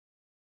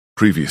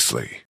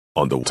Previously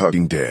on The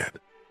Talking Dead.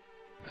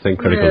 I think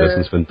critical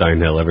distance went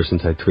downhill ever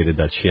since I tweeted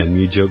that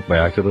Shenmue joke by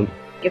accident.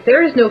 If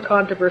there is no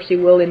controversy,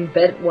 we'll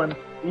invent one.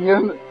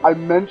 Ian, I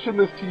mentioned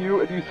this to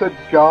you, and you said,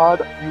 God,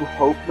 you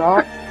hope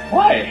not?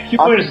 Why?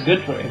 Humor is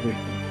good for everything.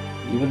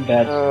 Even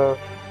bad.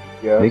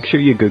 Yes. Make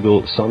sure you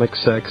Google Sonic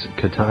Sex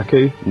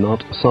Kotaku,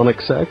 not Sonic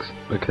Sex,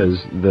 because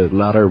the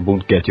latter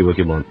won't get you what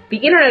you want. The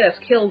internet has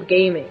killed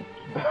gaming.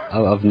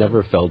 I've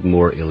never felt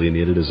more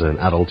alienated as an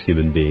adult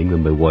human being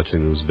than by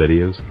watching those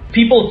videos.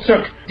 People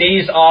took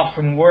days off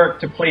from work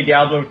to play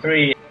Diablo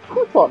 3.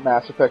 Who thought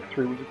Mass Effect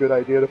 3 was a good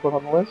idea to put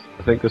on the list?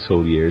 I think this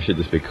whole year should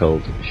just be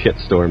called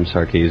Shitstorm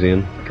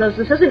Sarkeesian. Because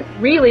this isn't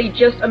really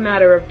just a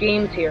matter of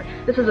games here.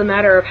 This is a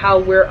matter of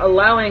how we're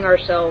allowing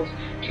ourselves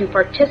to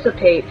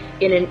participate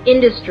in an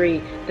industry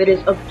that is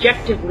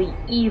objectively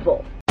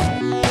evil.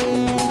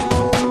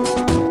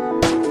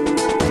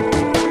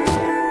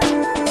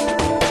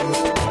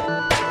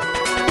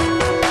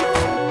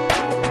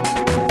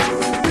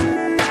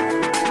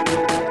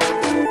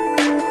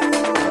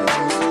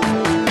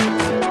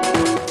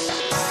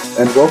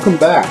 And welcome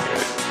back.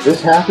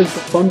 This half is the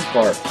fun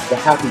part, the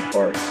happy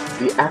part,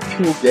 the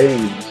actual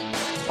games.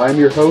 I'm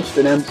your host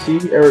and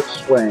MC, Eric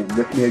Swain.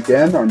 With me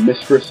again, our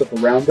mistress of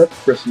the roundup,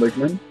 Chris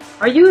Ligman.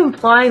 Are you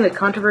implying that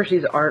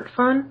controversies aren't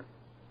fun?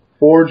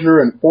 Forger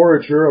and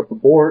forager of the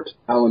Bort,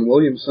 Alan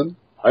Williamson.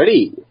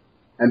 Howdy.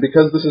 And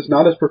because this is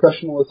not as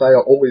professional as I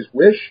always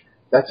wish,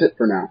 that's it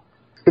for now.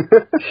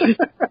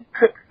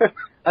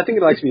 I think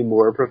it'll actually be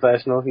more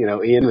professional. You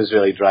know, Ian was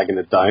really dragging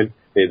it down.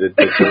 They did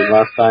the thing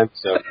last time,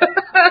 so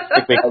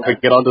I think we can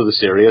get on to the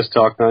serious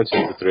talk now, just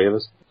the three of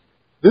us.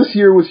 This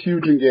year was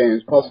huge in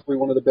games, possibly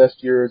one of the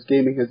best years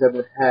gaming has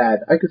ever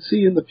had. I could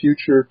see in the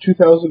future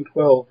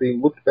 2012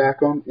 being looked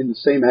back on in the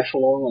same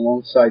echelon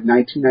alongside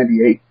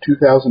 1998,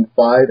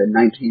 2005, and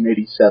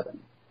 1987.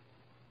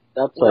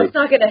 Let's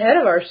not get ahead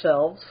of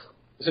ourselves.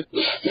 I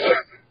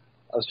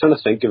was trying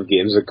to think of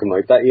games that come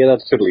out that year.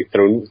 That's totally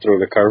thrown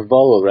a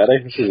curveball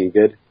already. This isn't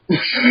good.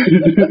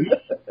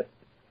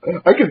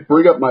 I could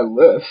bring up my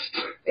list.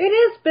 It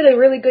has been a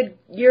really good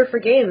year for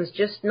games,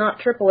 just not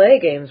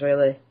AAA games,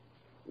 really.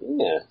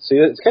 Yeah, see,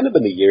 it's kind of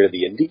been the year of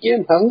the indie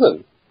game, hasn't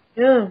it?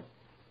 Yeah.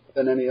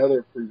 Than any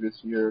other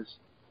previous years.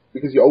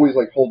 Because you always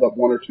hold up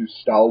one or two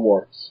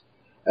stalwarts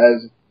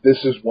as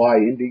this is why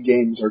indie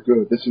games are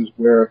good. This is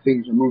where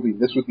things are moving.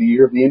 This was the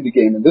year of the indie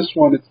game. And this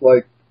one, it's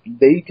like,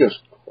 they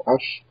just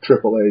crush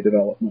AAA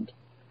development.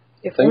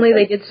 If only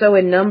they did so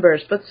in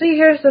numbers. But see,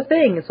 here's the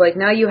thing. It's like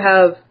now you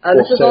have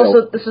this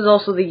is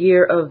also the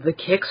year of the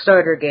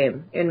Kickstarter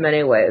game in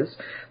many ways.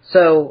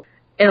 So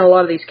in a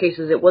lot of these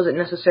cases, it wasn't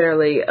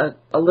necessarily a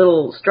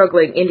little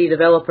struggling indie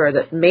developer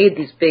that made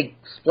these big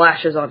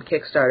splashes on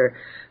Kickstarter.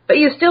 But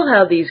you still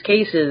have these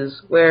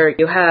cases where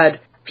you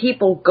had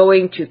people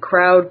going to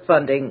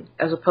crowdfunding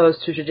as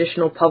opposed to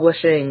traditional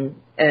publishing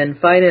and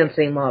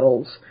financing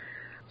models.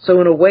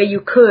 So in a way, you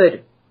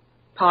could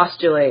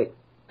postulate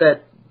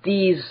that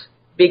these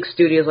big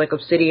studios like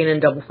Obsidian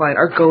and Double Fine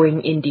are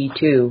going indie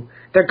too.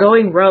 They're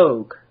going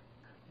rogue.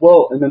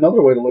 Well, and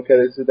another way to look at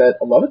it is that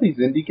a lot of these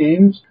indie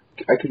games,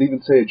 I could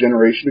even say a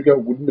generation ago,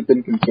 wouldn't have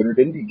been considered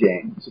indie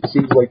games. It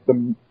seems like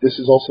this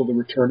is also the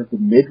return of the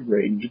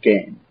mid-range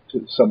game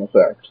to some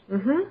effect.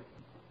 Mm-hmm.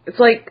 It's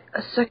like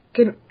a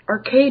second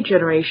arcade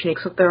generation,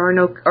 except there are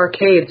no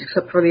arcades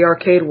except for the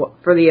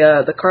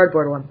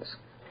cardboard ones.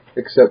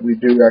 Except we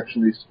do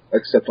actually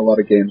accept a lot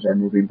of games are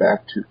moving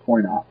back to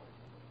coin-op.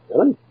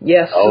 Really?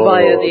 Yes,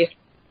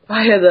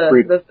 via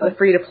the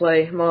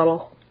free-to-play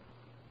model.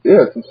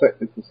 Yeah, it's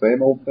the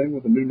same old thing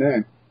with a new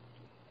name.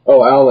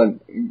 Oh,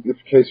 Alan, in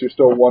case you're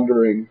still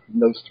wondering, in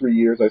those 3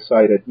 years I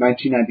cited,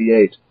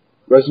 1998,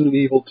 Resident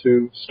Evil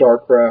 2,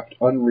 StarCraft,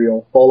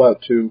 Unreal,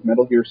 Fallout 2,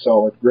 Metal Gear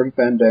Solid, Grim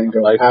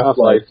Fandango,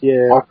 Half-Life,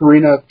 yeah.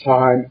 Ocarina of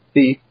Time,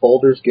 Thief,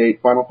 Baldur's Gate,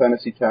 Final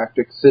Fantasy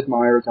Tactics, Sid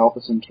Meier's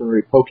Alpha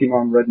Centauri,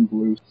 Pokemon Red and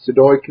Blue,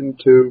 Sudoku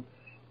 2,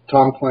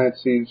 Tom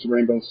Clancy's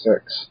Rainbow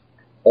Six.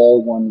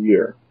 All 1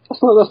 year.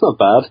 That's not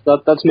bad.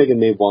 That's making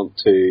me want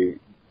to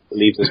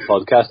leave this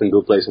podcast and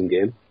go play some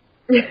game.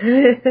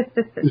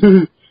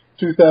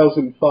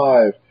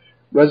 2005,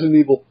 Resident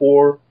Evil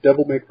 4,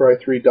 Devil May Cry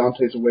 3,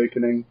 Dante's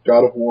Awakening,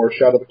 God of War,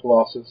 Shadow of the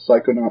Colossus,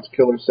 Psychonauts,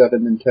 Killer 7,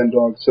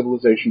 Nintendog,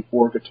 Civilization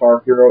 4,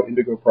 Guitar Hero,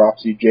 Indigo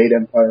Prophecy, Jade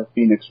Empire,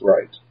 Phoenix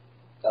Wright.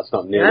 That's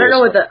not nearly. I don't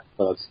know what that.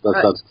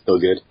 That's still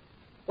good.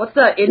 What's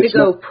that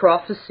Indigo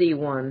Prophecy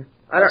one?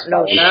 I don't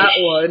know that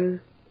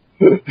one.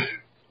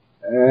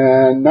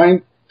 And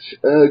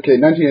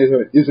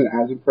 1987 isn't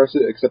as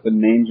impressive, except the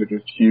names are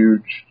just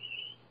huge.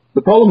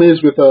 The problem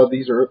is with the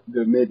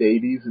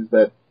mid-80s is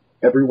that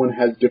everyone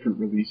has different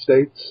release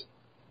dates.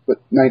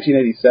 But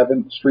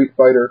 1987, Street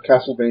Fighter,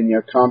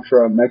 Castlevania,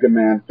 Contra, Mega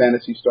Man,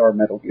 Phantasy Star,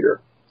 Metal Gear.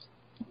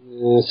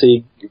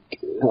 See,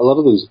 a lot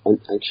of those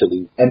aren't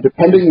actually... And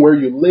depending where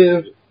you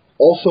live,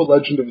 also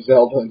Legend of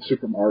Zelda and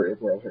Super Mario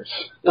Brothers.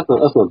 That's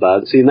not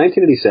bad. See, in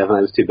 1987, I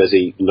was too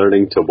busy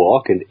learning to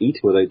walk and eat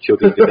without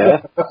choking to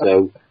death.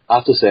 So I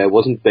have to say I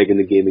wasn't big in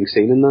the gaming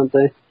scene in that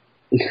day.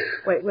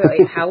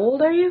 Wait, how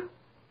old are you?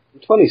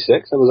 I'm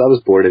 26. I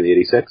was born in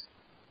 86.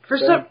 For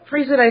some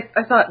reason,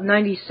 I thought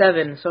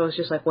 97, so I was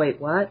just like,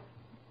 wait, what?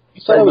 I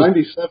thought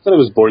I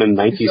was born in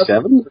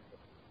 97?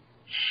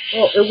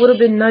 Well, it would have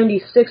been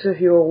 96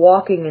 if you were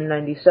walking in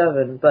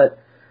 97, but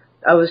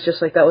I was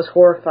just like, that was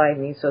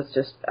horrifying me, so it's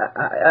just,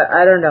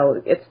 I don't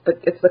know, it's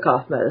the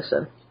cough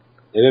medicine.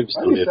 Yeah,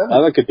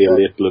 that could be a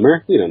late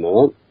bloomer, you don't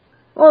know.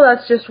 Well,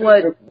 that's just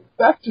what...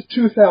 Back to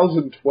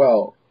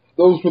 2012.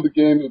 Those were the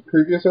games of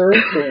previous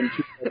eras, so in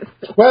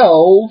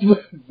 2012,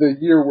 the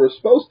year we're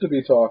supposed to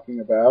be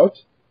talking about...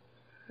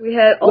 We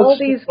had all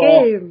these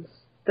games,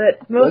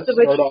 that most of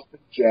which... Let's start off in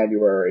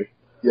January.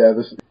 Yeah,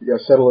 you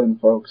gotta settle in,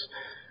 folks.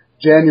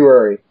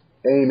 January,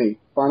 Amy,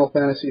 Final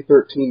Fantasy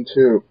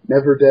 13-2,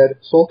 Never Dead,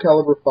 Soul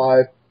Calibur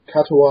 5,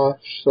 Katawa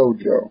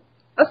Shoujo.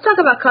 Let's talk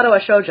about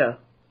Katawa Shoujo.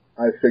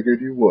 I figured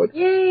you would.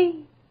 Yay!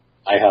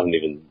 I haven't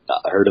even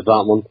heard of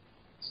that one,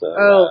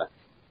 so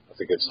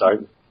that's a good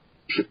start.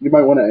 You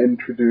might want to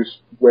introduce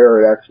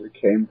where it actually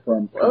came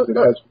from, because it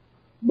has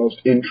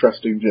most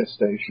interesting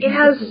gestation. It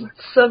has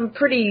some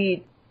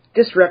pretty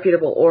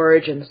disreputable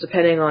origins,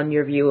 depending on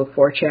your view of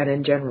 4chan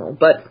in general,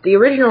 but the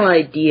original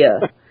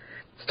idea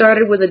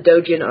started with a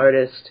doujin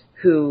artist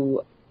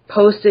who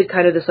posted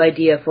kind of this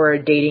idea for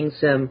a dating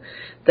sim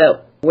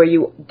where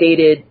you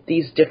dated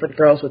these different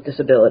girls with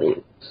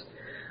disabilities.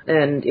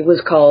 And it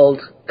was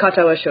called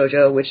Katawa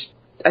Shoujo, which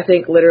I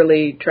think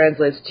literally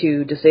translates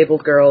to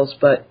disabled girls,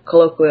 but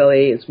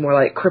colloquially it's more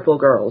like cripple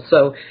girls.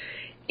 So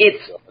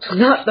it's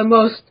not the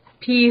most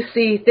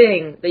PC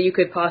thing that you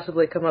could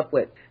possibly come up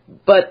with.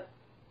 But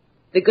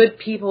the good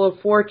people of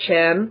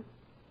 4chan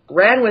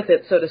ran with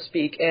it, so to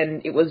speak,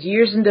 and it was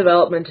years in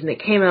development, and it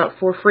came out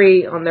for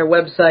free on their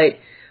website,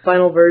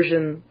 final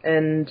version,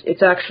 and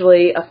it's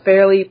actually a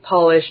fairly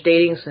polished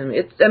dating sim.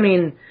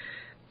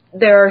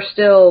 There are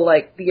still,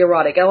 like, the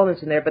erotic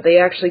elements in there, but they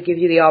actually give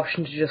you the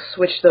option to just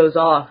switch those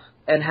off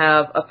and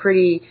have a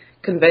pretty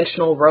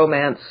conventional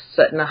romance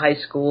set in a high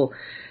school.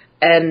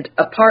 And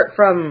apart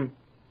from,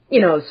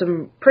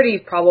 some pretty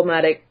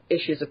problematic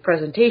issues of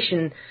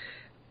presentation,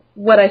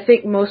 what I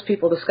think most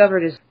people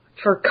discovered is,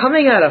 for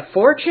coming out of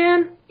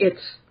 4chan,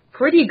 it's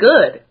pretty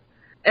good.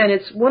 And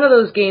it's one of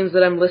those games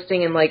that I'm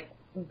listing in, like,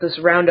 this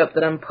roundup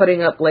that I'm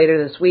putting up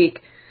later this week,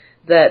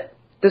 that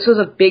this was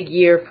a big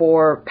year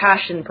for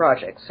passion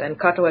projects, and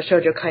Katawa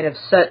Shoujo kind of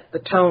set the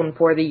tone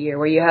for the year,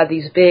 where you had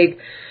these big,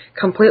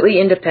 completely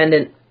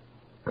independent,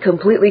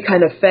 completely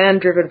kind of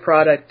fan-driven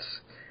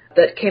products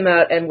that came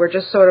out and were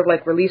just sort of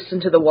like released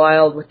into the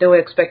wild with no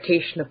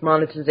expectation of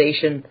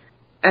monetization.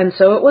 And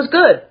so it was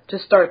good to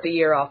start the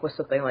year off with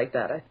something like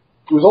that. It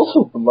was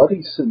also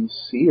bloody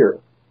sincere.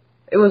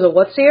 It was a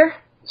what seer?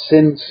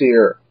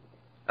 Sincere.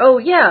 Oh,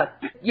 yeah.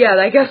 Yeah,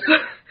 I guess.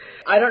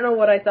 I don't know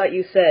what I thought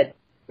you said.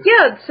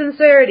 Yeah,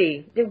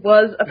 sincerity. It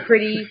was a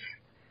pretty...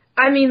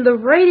 the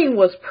writing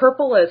was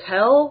purple as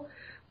hell,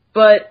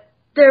 but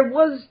there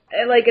was,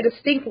 like, a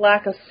distinct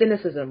lack of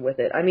cynicism with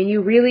it.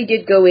 You really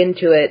did go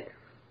into it.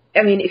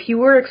 If you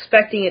were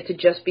expecting it to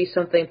just be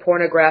something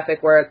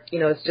pornographic where,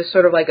 it's just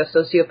sort of like a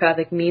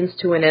sociopathic means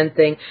to an end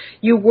thing,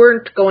 you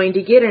weren't going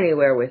to get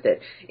anywhere with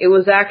it. It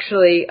was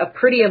actually a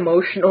pretty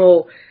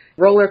emotional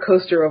roller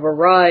coaster of a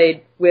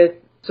ride with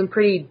some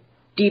pretty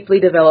deeply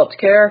developed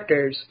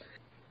characters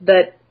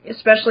that,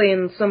 especially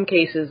in some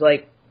cases,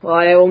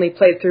 I only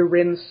played through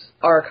Rin's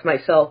arc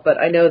myself, but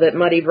I know that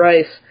Muddy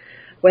Bryce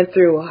went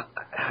through,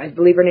 I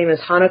believe her name is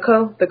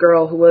Hanako, the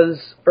girl who was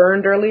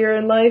burned earlier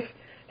in life,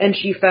 and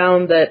she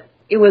found that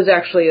it was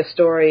actually a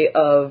story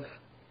of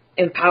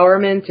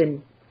empowerment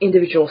and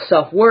individual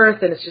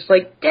self-worth, and it's just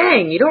like,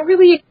 dang, you don't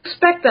really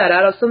expect that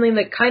out of something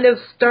that kind of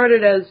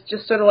started as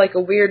just sort of like a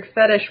weird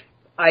fetish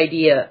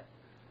idea.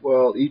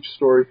 Well, each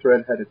story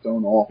thread had its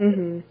own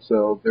author,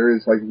 so there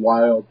is,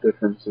 wild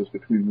differences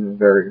between the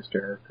various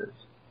characters.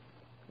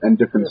 And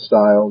different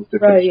styles,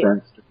 different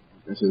strengths, different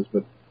weaknesses,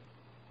 but...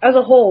 As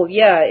a whole,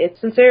 yeah,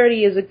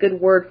 sincerity is a good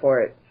word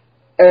for it.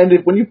 And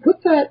when you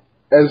put that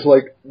as,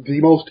 the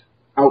most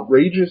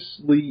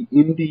outrageously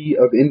indie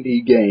of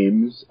indie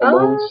games,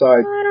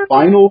 alongside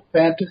Final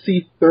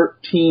Fantasy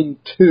 13-2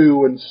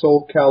 and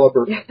Soul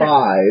Calibur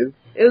 5...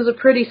 It was a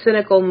pretty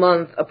cynical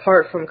month,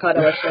 apart from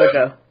Katawa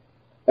Shoujo.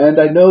 And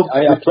I know...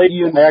 I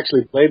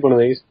actually played one of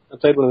these. I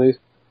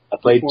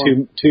played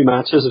two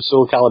matches of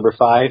Soul Calibur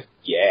 5.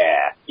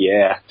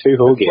 Yeah, 2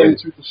 whole games. Played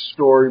through the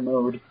story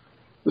mode.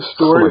 The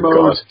story mode...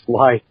 God,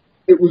 why?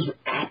 It was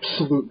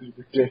absolutely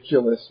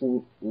ridiculous.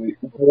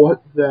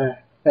 What the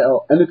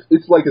hell? And it's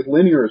as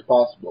linear as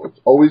possible. It's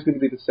always going to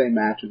be the same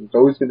matches. It's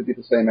always going to be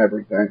the same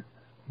everything.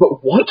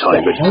 But what the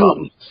time had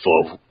come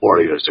for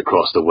warriors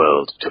across the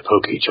world to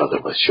poke each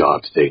other with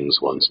sharp things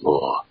once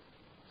more.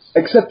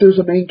 Except there's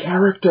a main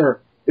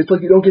character. It's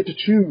like you don't get to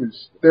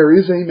choose. There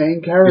is a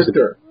main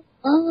character.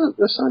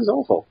 That sounds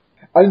awful.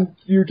 And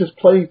you're just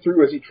playing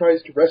through as he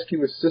tries to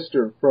rescue his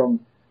sister from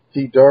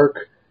the dark,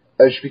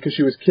 because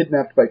she was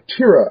kidnapped by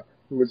Tira,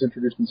 who was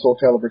introduced in Soul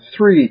Calibur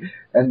 3,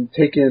 and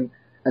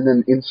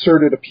then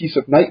inserted a piece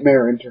of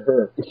Nightmare into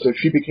her. So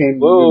she became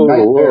the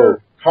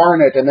Nightmare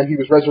incarnate, and then he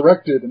was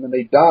resurrected, and then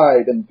they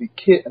died, and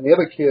the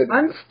other kid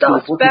I'm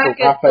stuck was back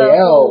with at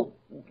Raphael.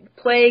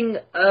 playing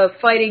a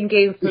fighting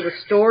game for the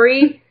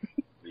story.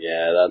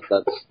 Yeah,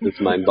 that's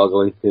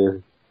mind-boggling.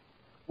 Yeah.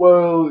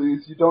 Well,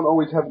 you don't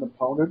always have an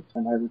opponent,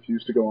 and I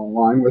refuse to go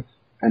online with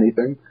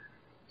anything.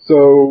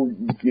 So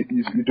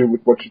you do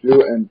with what you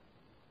do, and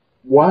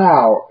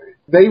wow,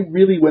 they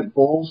really went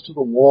balls to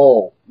the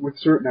wall with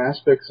certain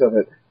aspects of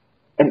it,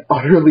 and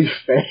utterly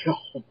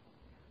failed.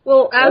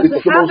 Well, as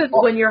it happens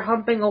when you're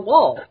humping a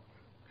wall.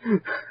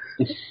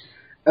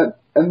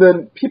 And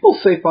then people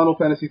say Final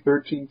Fantasy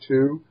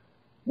 13-2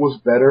 was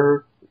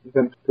better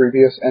than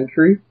previous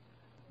entry,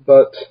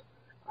 but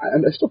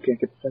I still can't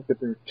get the fact that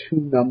there are 2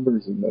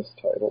 numbers in this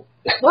title.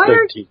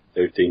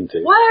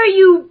 13-2. Why are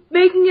you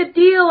making a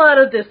deal out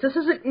of this? This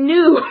isn't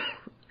new.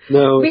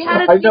 No, we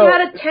had a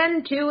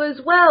 10-2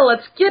 as well.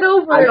 Let's get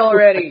over it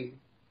already.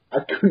 I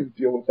couldn't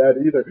deal with that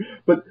either.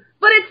 But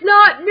it's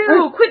not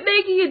new. Quit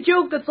making a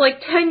joke that's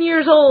like 10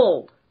 years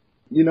old.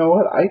 You know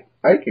what?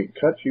 I can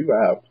cut you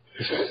out.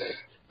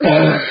 Do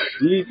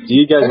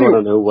you guys want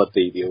to know what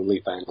the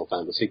only Final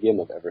Fantasy game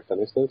I've ever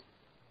finished is?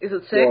 Is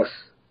it 6?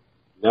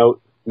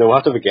 No, we'll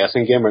have to have a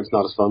guessing game or it's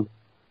not as fun.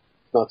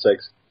 It's not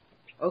 6.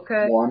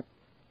 Okay. 1.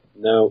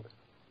 No.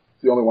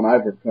 It's the only one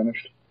I've ever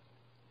finished.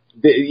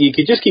 You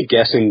could just keep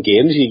guessing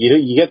games.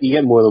 You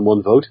get more than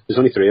 1 vote. There's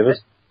only 3 of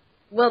us.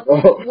 Well,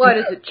 what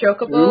is it?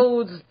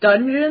 Chocobo's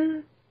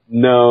Dungeon?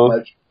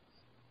 No.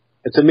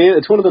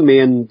 It's one of the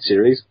main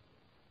series.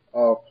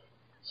 Oh,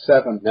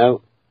 7.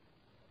 No.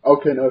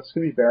 Okay, no, it's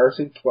going to be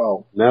embarrassing.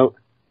 12. No.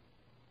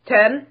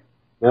 10?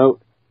 No.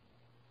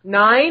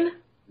 9?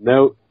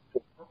 No.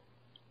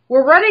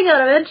 We're running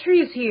out of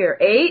entries here.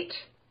 8?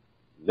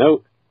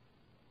 No.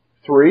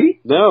 3?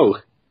 No.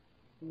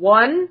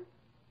 1?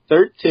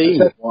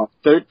 13.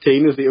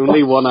 13 is the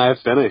only one I have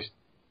finished.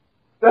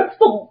 That's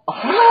the...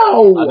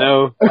 How?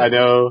 I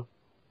know.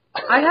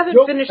 I haven't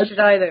finished it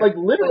either. Like,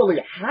 literally,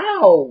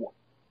 how?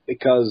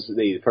 Because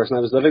the person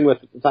I was living with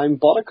at the time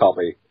bought a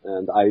copy,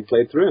 and I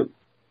played through him.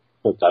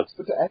 But that's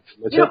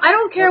I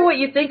don't care what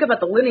you think about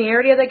the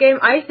linearity of the game.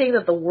 I think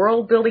that the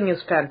world building is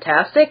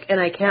fantastic, and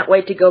I can't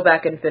wait to go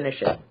back and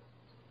finish it.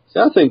 See,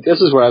 I think this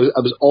is where I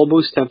was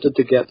almost tempted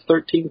to get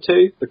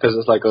 13-2, because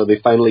it's like, they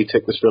finally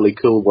took this really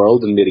cool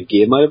world and made a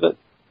game out of it.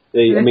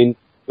 I mean,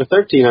 with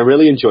 13, I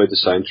really enjoyed the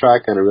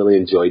soundtrack, and I really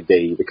enjoyed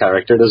the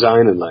character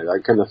design and like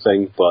that kind of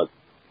thing, but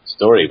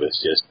story was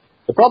just...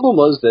 The problem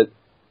was that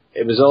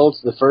it was all...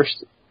 The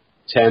first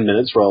 10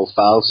 minutes were all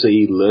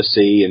Falsy,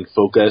 Lucy, and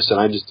Focus, and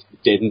I just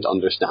didn't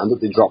understand it.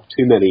 They dropped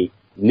too many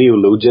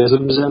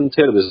neologisms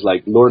into it. It was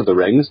like Lord of the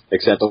Rings,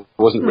 except I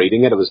wasn't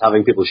reading it. I was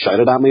having people shout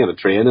it at me on a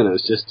train, and it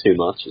was just too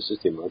much. It's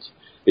just too much.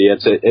 But yeah,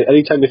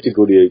 anytime you have to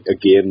go to a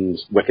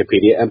game's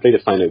Wikipedia entry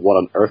to find out what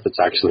on earth it's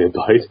actually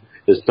about,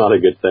 it's not a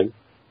good thing.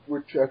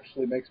 Which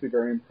actually makes me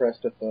very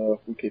impressed at the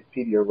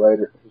Wikipedia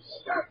writer who's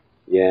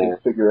can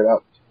figure it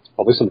out.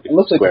 Probably something. It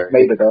looks like it's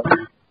made it up.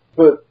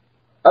 But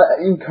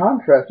in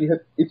contrast,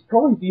 it's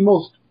probably the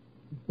most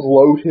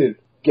bloated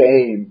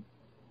game,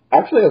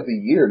 actually, of the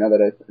year. Now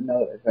that I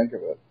think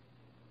of it.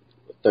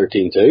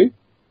 13-2?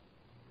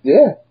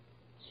 Yeah,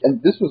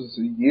 and this was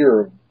a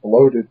year of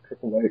bloated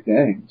AAA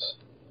games.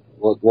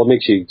 What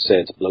makes you say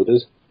it's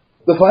bloated?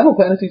 The Final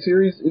Fantasy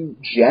series in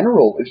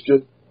general is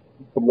just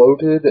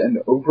bloated and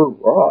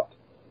overwrought.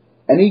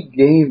 Any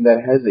game that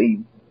has a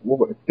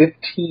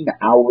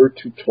 15-hour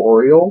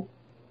tutorial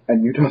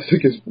and you don't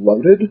think it's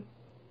bloated?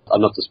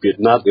 I'm not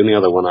disputing that. The only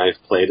other one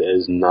I've played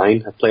is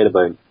 9. I've played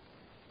about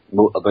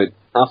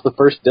half the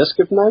first disc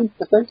of 9,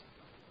 I think.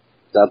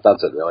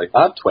 That's it, really.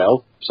 I have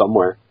 12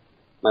 somewhere.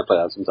 Might play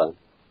that sometime.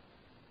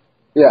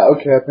 Yeah,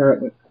 okay,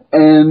 apparently.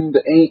 And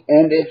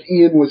if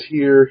Ian was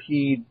here,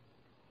 he'd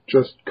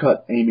just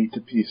cut Amy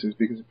to pieces,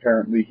 because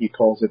apparently he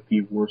calls it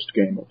the worst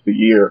game of the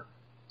year.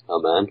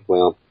 Oh man,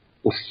 well,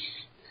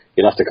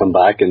 you'd have to come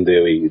back and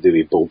do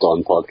the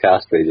bolt-on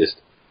podcast where you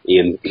just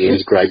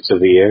Ian's gripes of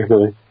the year.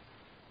 Really.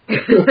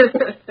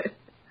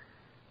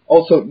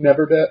 Also,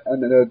 Never Dead,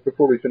 and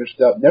before we finish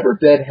it out, Never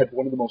Dead had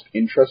one of the most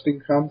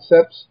interesting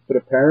concepts, but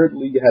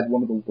apparently it had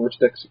one of the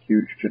worst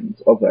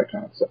executions of that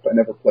concept. I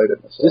never played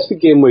it myself. Is this the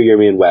game where your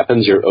main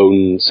weapon's your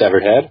own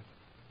severed head?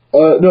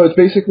 No, it's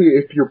basically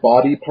if your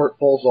body part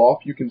falls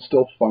off, you can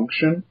still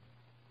function,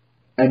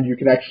 and you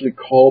can actually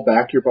call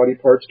back your body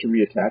parts to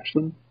reattach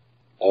them.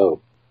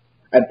 Oh.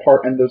 And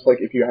there's like,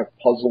 if you have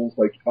puzzles,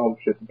 like, oh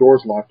shit, the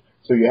door's locked,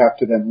 so you have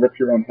to then rip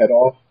your own head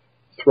off,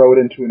 throw it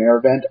into an air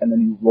vent, and then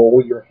you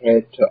roll your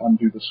head to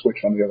undo the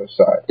switch on the other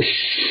side.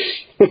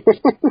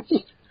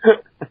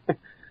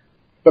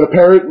 But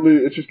apparently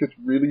it just gets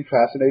really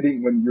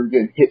fascinating when you're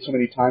getting hit so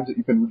many times that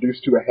you've been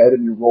reduced to a head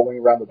and you're rolling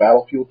around the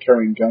battlefield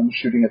carrying guns,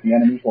 shooting at the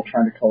enemies while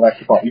trying to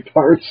collect body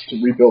parts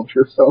to rebuild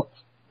yourself.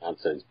 That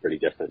sounds pretty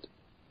different.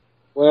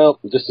 Well,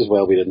 just as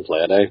well we didn't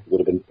play it, eh? It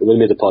would have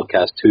made the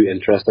podcast too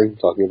interesting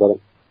talking about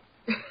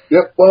it.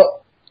 Yep,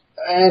 well,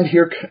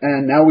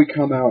 and now we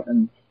come out,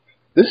 and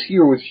this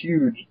year was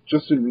huge,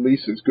 just in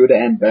releases, good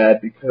and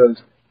bad,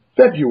 because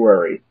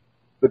February,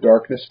 The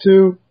Darkness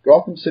 2,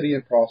 Gotham City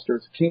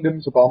Impostors,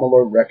 Kingdoms of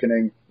Amalur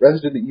Reckoning,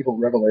 Resident Evil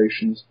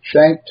Revelations,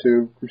 Shank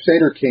 2,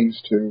 Crusader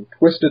Kings 2,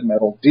 Twisted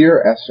Metal,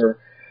 Dear Esther,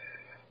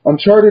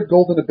 Uncharted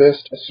Golden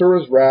Abyss,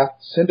 Asura's Wrath,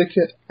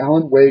 Syndicate,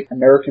 Alan Wake,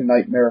 American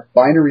Nightmare,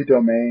 Binary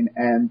Domain,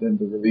 and then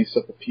the release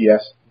of the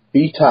PS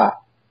Vita.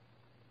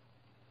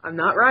 I'm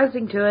not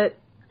rising to it.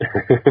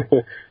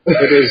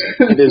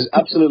 It is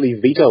absolutely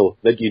vital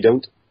that you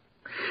don't.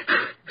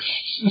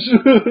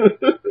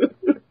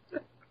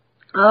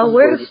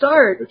 Where to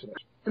start?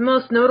 The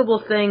most notable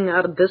thing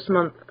out of this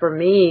month for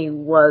me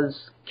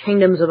was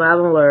Kingdoms of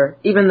Amalur,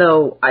 even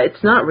though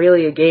it's not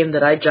really a game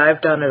that I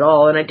jived on at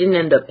all, and I didn't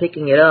end up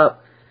picking it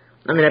up.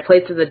 I mean, I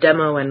played through the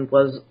demo and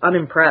was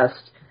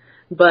unimpressed,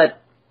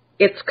 but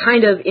it's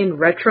kind of, in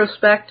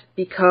retrospect,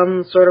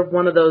 become sort of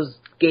one of those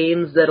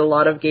games that a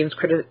lot of games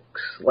critics,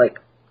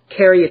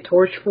 carry a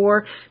torch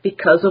for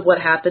because of what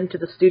happened to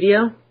the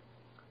studio.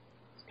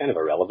 It's kind of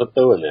irrelevant,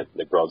 though, in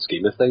the broad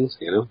scheme of things,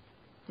 you know?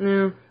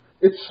 Yeah.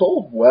 It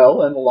sold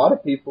well, and a lot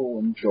of people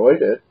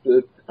enjoyed it.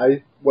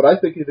 What I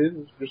think it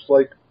is just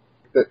like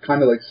that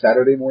kind of like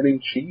Saturday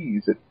morning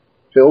cheese. It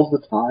fills the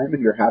time,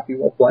 and you're happy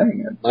while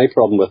playing it. My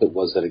problem with it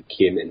was that it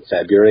came in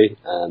February,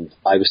 and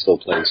I was still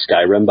playing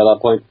Skyrim by that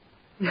point.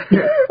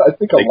 I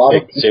think a lot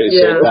of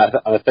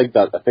people... I think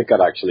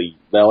that actually...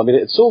 Well, I mean,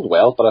 it sold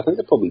well, but I think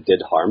it probably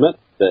did harm it,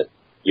 that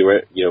you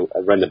were,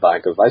 around the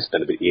back of... I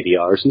spent about 80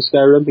 hours in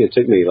Skyrim. It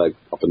took me,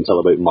 up until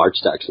about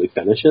March to actually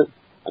finish it.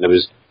 And I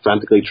was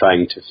frantically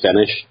trying to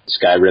finish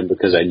Skyrim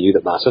because I knew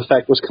that Mass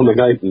Effect was coming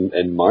out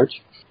in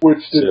March.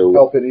 Which didn't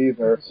help it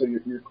either, so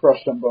you're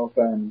crushed on both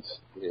ends.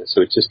 Yeah,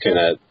 so it just kind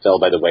of fell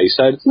by the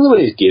wayside. It's one of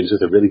these games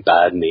with a really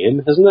bad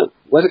name, isn't it?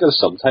 Why's it got a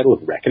subtitle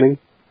of Reckoning?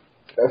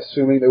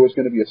 Assuming there was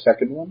going to be a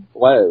second one.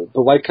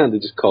 Why can't they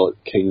just call it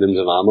Kingdoms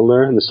of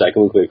Amalur, and the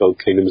second one could be called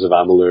Kingdoms of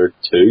Amalur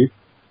 2?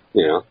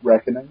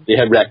 Reckoning.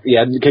 Yeah,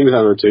 Kingdoms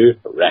of Amalur 2,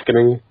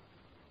 Reckoning.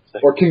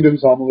 Or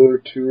Kingdoms of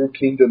Amalur 2,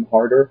 Kingdom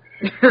Harder.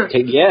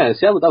 Yeah,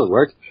 see, that would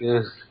work.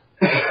 Yeah.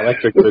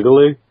 Electric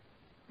Boogaloo.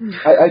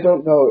 I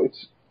don't know,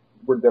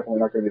 we're definitely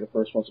not going to be the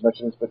first ones to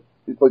mention this, but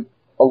it's like,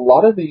 a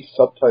lot of these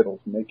subtitles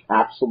make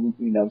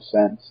absolutely no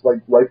sense.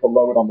 Like, right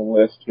below it on the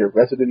list here,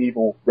 Resident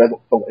Evil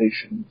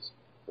Revelations.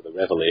 The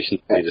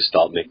Revelation, they just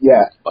stopped making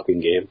this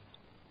fucking game.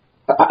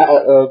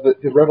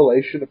 The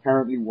revelation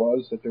apparently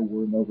was that there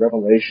were no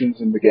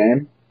revelations in the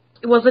game.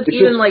 It wasn't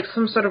even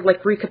some sort of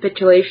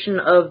recapitulation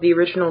of the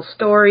original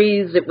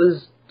stories. It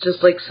was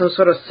just some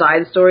sort of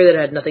side story that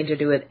had nothing to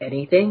do with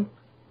anything.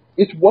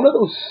 It's one of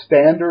those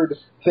standard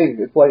things.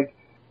 It's like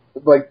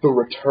The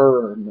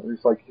Return.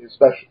 It's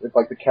especially if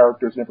the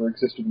characters never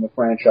existed in the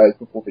franchise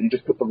before, but you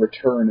just put The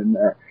Return in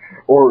there.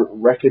 Or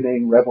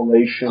Reckoning,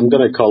 Revelation. I'm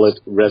going to call it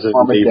Resident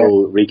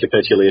Evil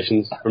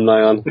Recapitulations from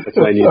now on. That's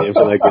my new name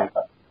for that game.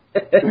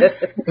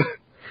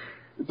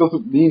 It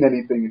doesn't mean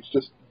anything. It's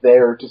just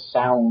there to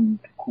sound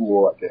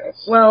cool, I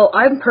guess. Well,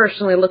 I'm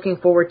personally looking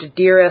forward to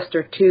Dear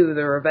Esther 2,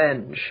 The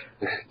Revenge.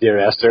 Dear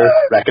Esther,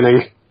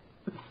 Reckoning.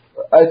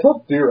 I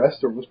thought Dear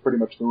Esther was pretty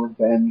much the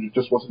revenge. It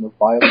just wasn't a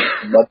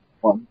violent blood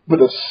one, but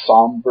a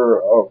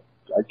somber,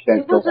 I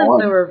can't go on. It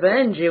wasn't the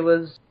revenge, it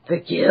was the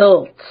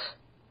guilt.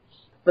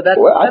 But that,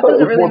 I that thought it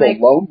doesn't was really more make...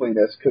 the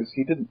loneliness, because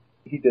he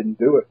didn't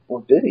do it,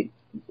 or did he?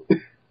 I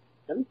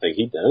don't think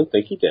he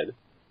did.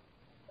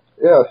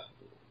 Yeah,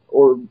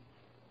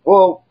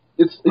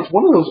 it's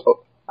one of those,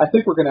 I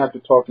think we're going to have to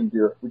talk in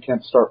we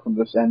can't start from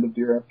this end of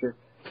Dear Esther.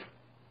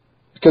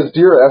 Because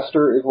Dear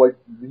Esther is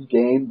the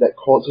game that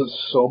causes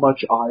so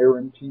much ire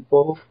in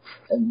people,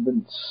 and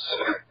then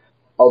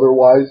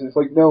otherwise it's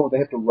no, they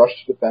have to rush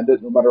to defend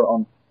it, no matter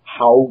on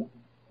how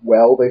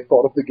well they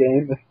thought of the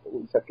game. They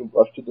always have to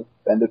rush to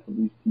defend it from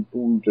these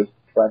people who just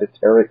try to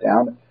tear it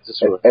down at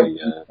every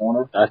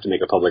corner. I have to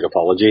make a public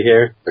apology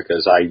here,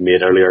 because I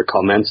made earlier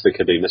comments that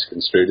could be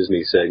misconstrued as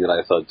me saying that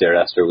I thought Dear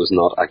Esther was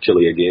not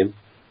actually a game.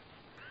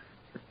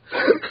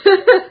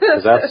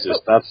 Because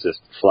that's just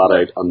flat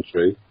out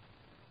untrue.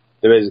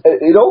 I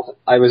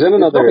was in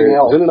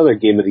another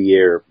Game of the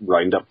Year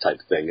roundup type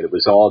thing, and it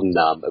was on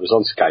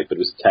Skype, but it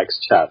was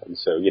text chat, and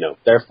so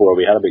therefore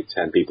we had about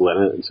 10 people in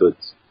it, and so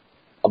it's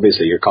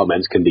obviously your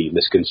comments can be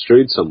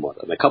misconstrued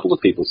somewhat. And a couple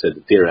of people said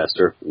that Dear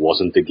Esther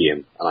wasn't a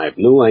game, and I have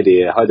no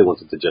idea how they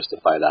wanted to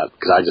justify that,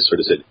 because I just sort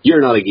of said, "You're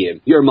not a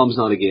game. Your mum's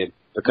not a game,"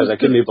 because I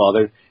couldn't be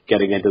bothered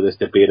getting into this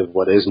debate of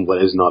what is and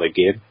what is not a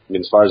game. I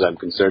mean, as far as I'm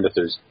concerned, if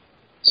there's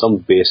some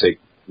basic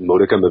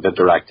modicum of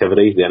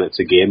interactivity, then it's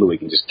a game and we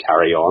can just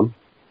carry on.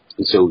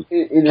 And so,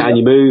 can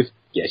you move?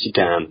 Yes, you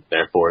can.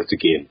 Therefore, it's a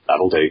game.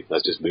 That'll do.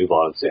 Let's just move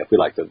on and see if we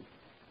like them.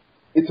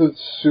 It's a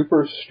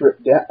super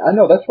strict... I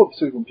know, that's what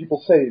when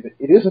people say that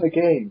it isn't a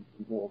game.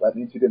 Well, that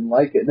means you didn't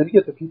like it. And then you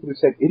get the people who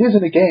say, it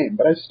isn't a game,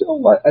 but I still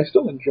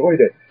enjoyed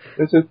it.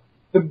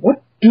 Then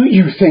what do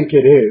you think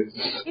it is?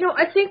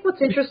 I think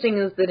what's interesting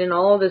is that in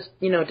all of this,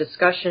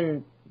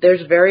 discussion,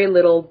 there's very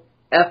little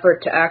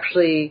effort to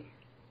actually,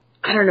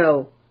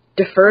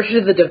 defer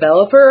to the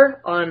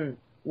developer on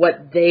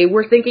what they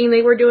were thinking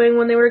they were doing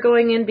when they were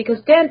going in,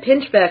 because Dan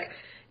Pinchbeck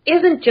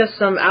isn't just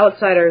some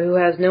outsider who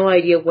has no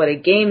idea what a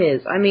game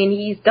is. I mean,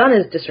 he's done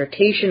his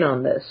dissertation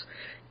on this.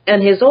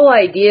 And his whole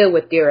idea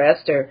with Dear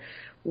Esther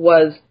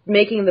was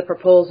making the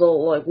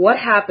proposal, like, what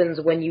happens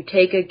when you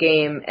take a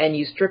game and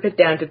you strip it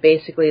down to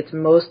basically its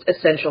most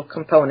essential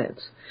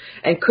components?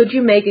 And could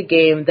you make a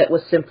game that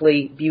was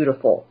simply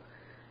beautiful?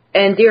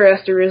 And Dear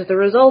Esther is the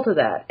result of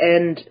that.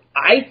 And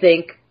I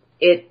think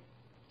it,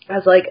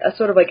 as like a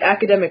sort of like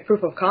academic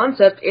proof of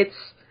concept, it's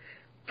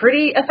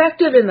pretty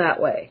effective in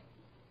that way.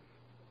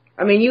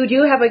 I mean, you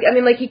do have, like, I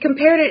mean, like, he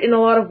compared it in a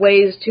lot of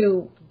ways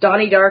to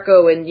Donnie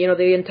Darko and, you know,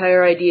 the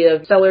entire idea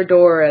of cellar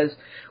door as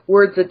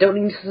words that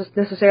don't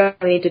necessarily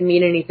need to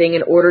mean anything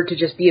in order to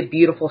just be a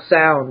beautiful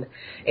sound.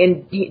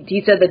 And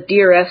he said that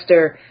Dear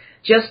Esther,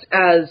 just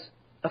as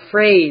a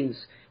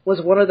phrase,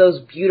 was one of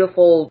those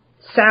beautiful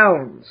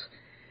sounds.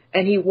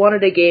 And he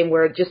wanted a game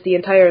where just the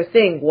entire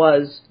thing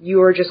was, you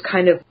were just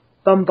kind of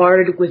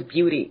bombarded with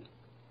beauty.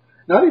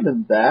 Not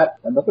even that.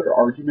 Another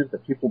argument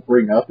that people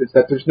bring up is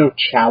that there's no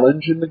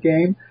challenge in the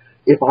game.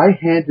 If I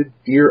handed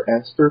Dear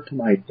Esther to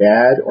my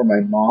dad or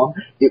my mom,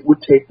 it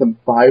would take them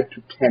 5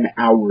 to 10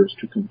 hours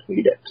to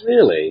complete it.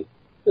 Really?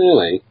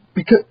 Really?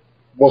 Because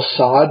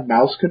Wasad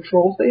mouse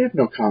controls, they have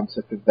no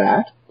concept of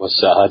that.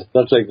 Wasad.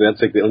 That's like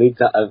the only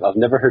time I've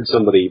never heard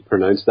somebody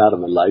pronounce that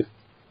in my life.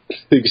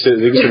 They say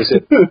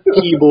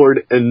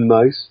keyboard and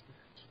mouse.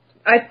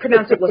 I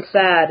pronounce it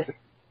Wasad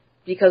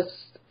because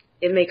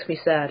it makes me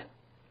sad.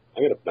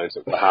 I'm going to pronounce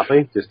it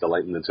happy, just to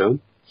lighten the tone.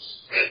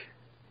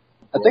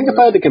 I think if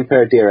I had to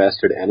compare Dear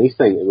Esther to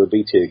anything, it would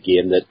be to a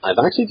game that I've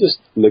actually just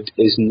looked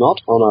is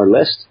not on our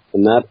list,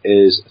 and that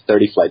is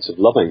 30 Flights of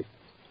Loving,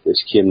 which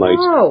came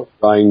out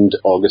around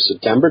August,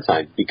 September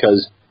time.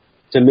 Because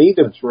to me,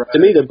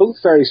 they're both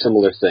very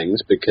similar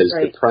things, because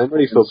the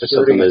primary focus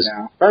of them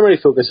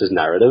is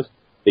narrative.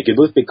 They could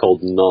both be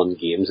called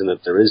non-games, in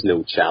that there is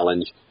no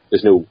challenge,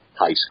 there's no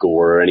high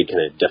score or any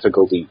kind of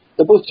difficulty.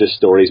 They're both just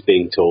stories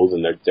being told,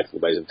 and they're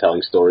different ways of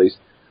telling stories.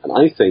 And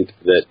I think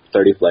that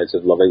 30 Flights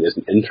of Loving is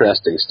an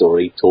interesting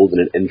story told in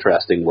an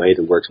interesting way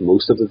that works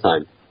most of the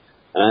time.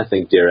 And I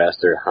think Dear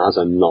Esther has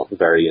a not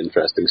very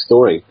interesting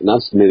story. And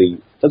that's really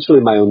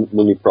my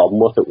only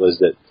problem with it, was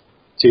that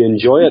to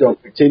enjoy it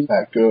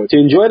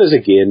as a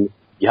game,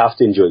 you have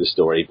to enjoy the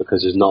story,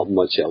 because there's not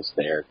much else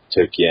there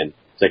to hook you in.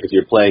 It's like if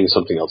you're playing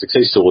something else, like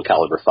say Soul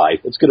Calibur 5,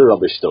 it's got a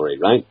rubbish story,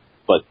 right?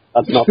 But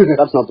that's not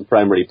the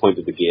primary point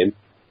of the game.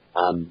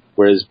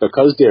 Whereas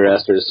because Dear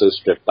Esther is so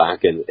stripped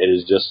back and it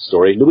is just a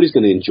story, nobody's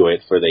going to enjoy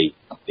it for the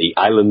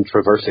island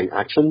traversing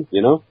action,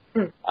 you know?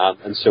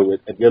 And so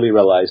it really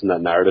relies on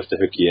that narrative to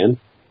hook you in.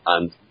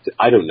 And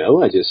I don't know,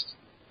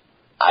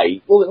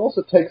 well, it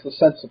also takes a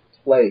sense of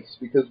place,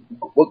 because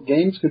what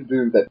games can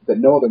do that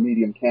no other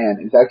medium can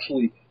is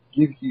actually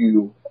give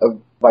you a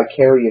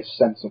vicarious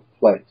sense of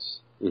place.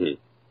 Mm-hmm.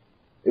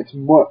 It's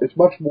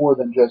much more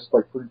than just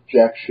like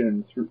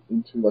projection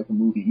into like a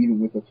movie,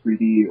 even with a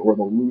 3D, or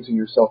the losing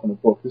yourself in a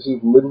book. This is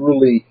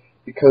literally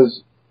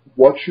because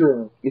what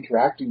you're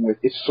interacting with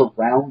is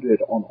surrounded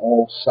on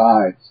all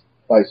sides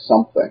by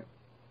something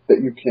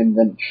that you can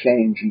then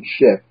change and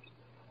shift.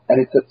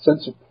 And it's that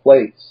sense of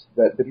place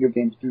that video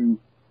games do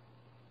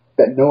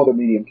that no other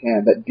medium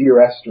can, that Dear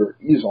Esther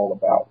is all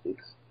about.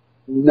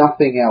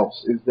 Nothing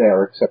else is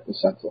there except the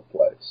sense of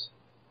place.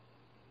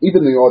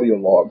 Even the audio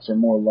logs are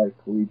more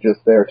likely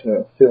just there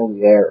to fill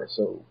the air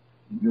so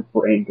your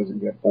brain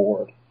doesn't get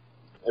bored.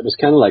 It was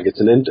kind of like it's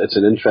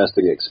an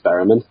interesting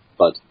experiment,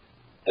 but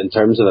in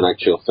terms of an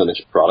actual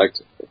finished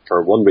product,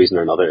 for one reason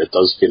or another, it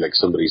does feel like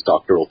somebody's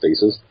doctoral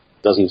thesis.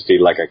 It doesn't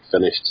feel like a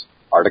finished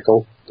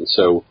article, and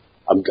so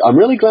I'm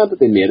really glad that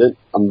they made it.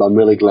 I'm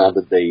really glad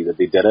that they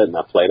did it and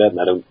I played it, and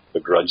I don't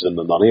begrudge them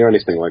the money or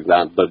anything like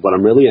that. But what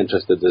I'm really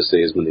interested to see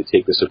is when they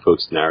take this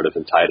approach to narrative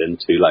and tie it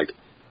into, like,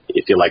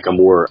 if you like, a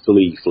more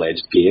fully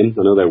fledged game.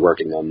 I know they're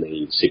working on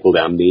the sequel to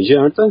Amnesia,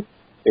 aren't they? I think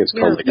it's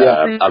called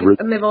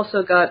and they've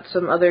also got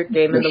some other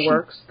game in the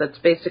works that's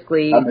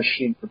basically A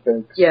Machine for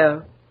Pigs.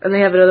 Yeah, and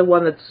they have another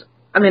one that's,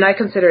 I mean, I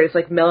consider it's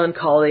like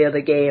Melancholia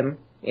the game.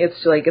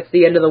 It's like it's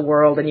the end of the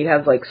world, and you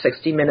have like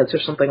 60 minutes or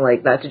something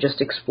like that to just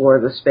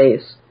explore the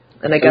space.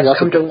 And I guess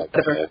come to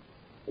whatever.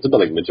 It's a bit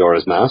like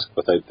Majora's Mask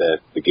without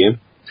the game.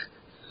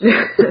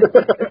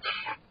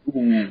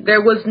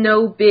 There was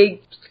no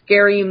big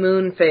scary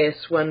moon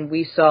face when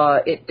we saw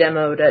it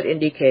demoed at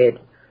Indiecade,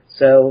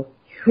 so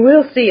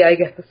we'll see, I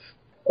guess.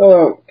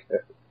 Okay.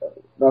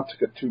 Not to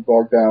get too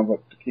bogged down,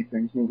 but to keep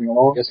things moving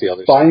along. Guess the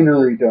other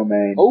Binary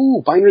Domain.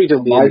 Oh, Binary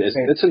Domain!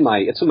 It's in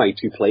my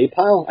to play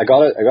pile. I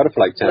got it for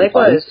like £10.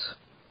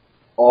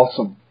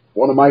 Awesome.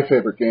 One of my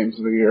favorite games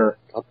of the year,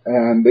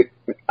 and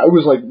I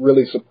was like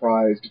really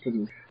surprised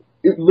because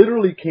it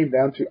literally came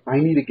down to I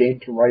need a game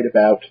to write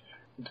about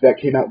that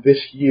came out this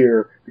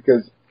year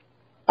because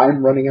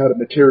I'm running out of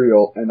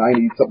material and I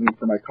need something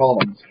for my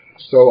columns.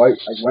 So I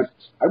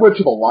went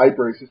to the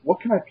library and said,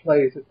 what can I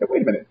play? I said,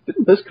 wait a minute,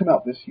 didn't this come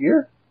out this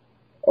year?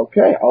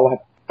 Okay, I'll have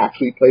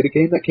actually played a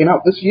game that came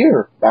out this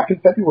year, back in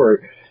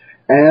February.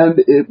 And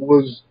it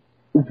was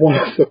one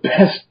of the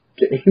best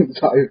games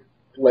I've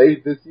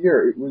played this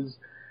year. It was,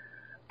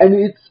 And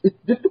it's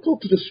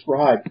difficult to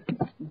describe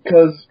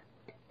because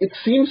it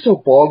seems so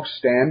bog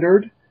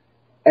standard,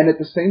 and at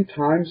the same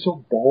time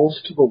so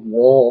balls to the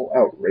wall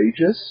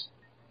outrageous,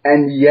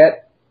 and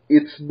yet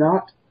it's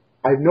not.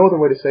 I have no other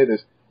way to say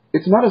this.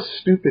 It's not a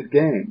stupid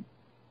game.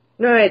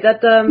 Right,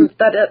 that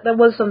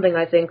was something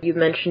I think you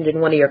mentioned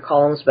in one of your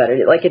columns about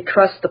it. Like, it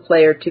trusts the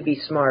player to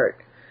be smart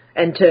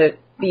and to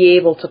be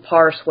able to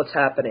parse what's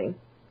happening.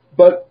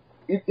 But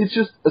it's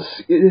just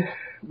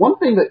one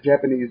thing that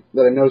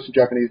I noticed in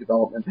Japanese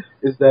development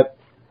is that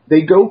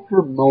they go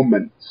for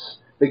moments.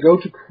 They go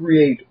to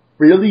create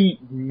really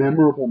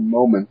memorable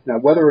moments. Now,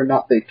 whether or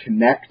not they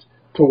connect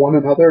to one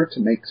another to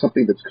make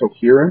something that's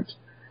coherent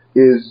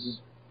is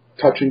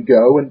touch and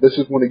go, and this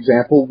is one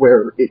example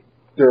where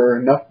there are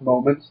enough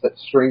moments that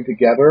string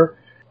together,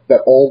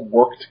 that all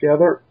work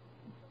together,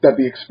 that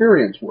the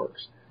experience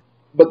works.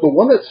 But the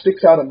one that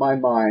sticks out in my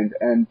mind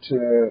and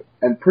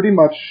pretty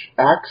much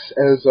acts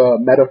as a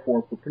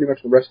metaphor for pretty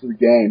much the rest of the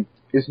game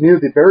is near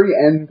the very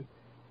end,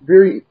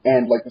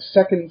 like the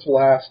second to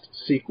last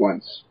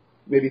sequence,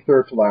 maybe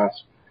third to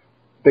last.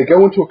 They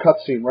go into a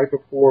cutscene right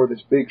before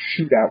this big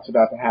shootout's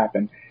about to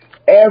happen.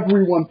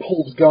 Everyone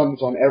pulls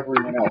guns on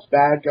everyone else.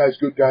 Bad guys,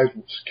 good guys,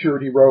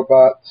 security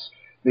robots,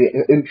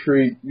 the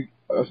entry,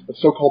 a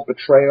so-called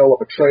betrayal,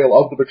 a betrayal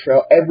of the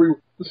betrayal,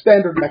 the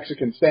standard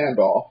Mexican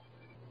standoff.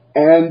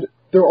 And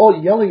they're all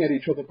yelling at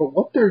each other, but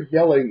what they're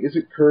yelling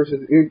isn't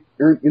curses,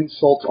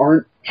 insults,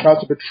 aren't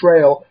shouts of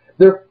betrayal.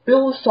 They're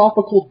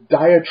philosophical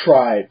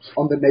diatribes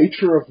on the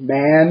nature of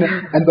man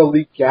and the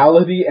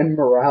legality and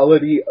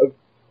morality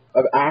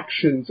of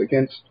actions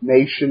against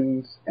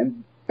nations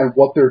and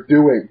what they're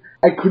doing.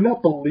 I could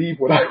not believe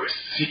what I was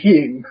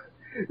seeing.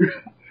 It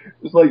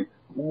was like,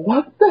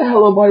 what the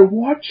hell am I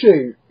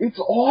watching? It's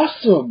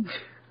awesome!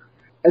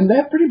 And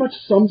that pretty much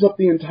sums up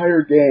the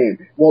entire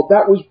game. Well,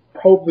 that was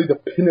probably the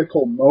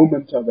pinnacle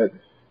moment of it.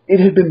 It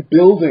had been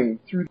building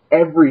through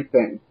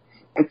everything.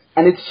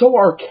 And it's so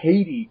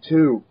arcadey,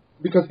 too.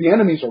 Because the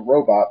enemies are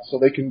robots, so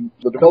the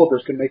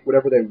developers can make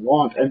whatever they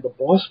want. And the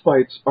boss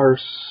fights are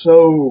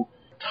so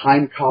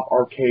Time Cop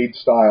arcade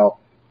style.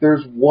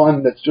 There's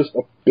one that's just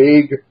a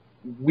big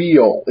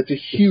wheel. It's a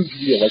huge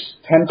wheel, like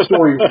a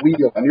 10-story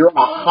wheel, and you're on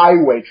a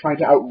highway trying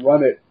to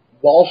outrun it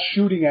while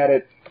shooting at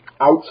it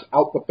out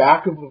the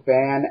back of the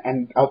van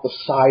and out the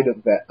side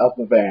of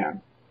the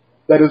van.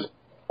 That is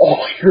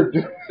all you're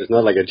doing. It's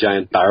not like a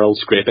giant barrel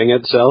scraping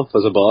itself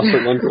as a boss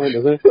at one point,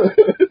 is it?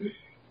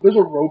 There's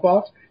a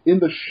robot in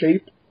the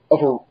shape of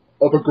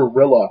a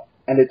gorilla,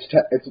 and it's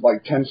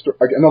like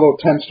another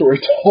 10-story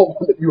tall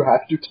one that you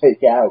have to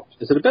take out.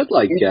 Is it a bit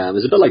like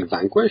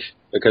Vanquish?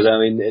 Because I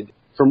mean,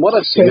 from what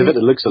I've seen of it,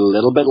 it looks a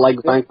little bit like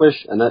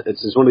Vanquish, and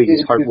it's one of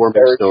these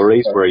heartwarming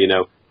stories where, you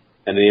know,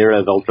 in an era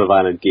of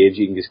ultra-violent gauge,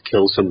 you can just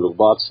kill some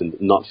robots and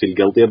not feel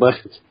guilty about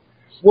it.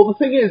 Well, the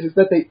thing is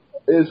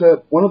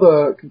that one of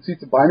the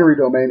conceits of Binary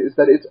Domain is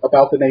that it's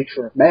about the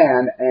nature of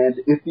man,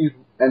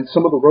 and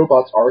some of the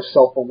robots are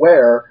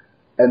self-aware,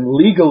 and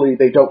legally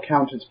they don't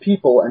count as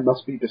people and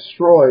must be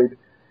destroyed.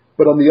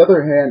 But on the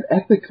other hand,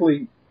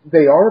 ethically,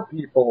 they are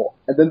people,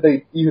 and then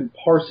they even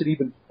parse it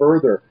even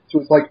further. So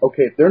it's like,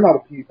 okay, if they're not a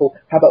people,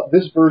 how about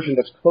this version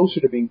that's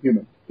closer to being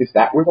human? Is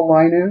that where the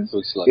line is?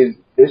 Looks like is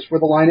this where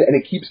the line is? And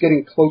it keeps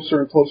getting closer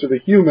and closer to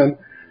human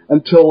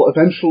until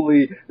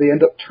eventually they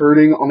end up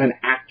turning on an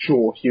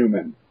actual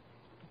human.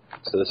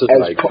 So this is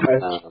like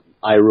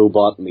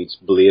iRobot meets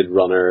Blade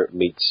Runner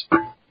meets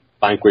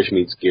Vanquish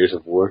meets Gears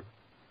of War.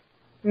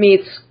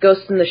 Meets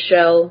Ghost in the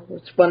Shell,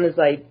 which one is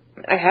I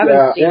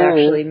haven't seen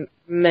actually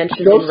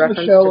mentioned in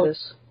reference to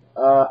this.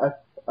 I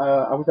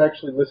was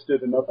actually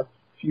listed in a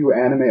few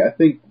anime. I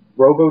think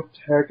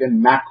Robotech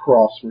and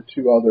Macross were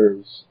two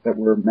others that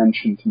were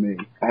mentioned to me.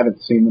 I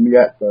haven't seen them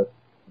yet, but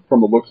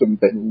from the looks of them,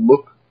 they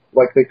look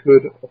like they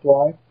could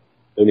apply.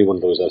 The only one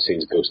of those I've seen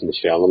is Ghost in the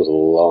Shell, and that was a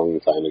long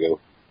time ago.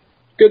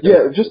 Good.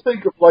 Yeah, just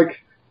think of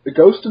like the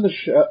Ghost in the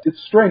Shell.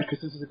 It's strange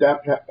because this is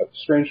a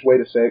strange way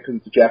to say it because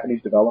it's a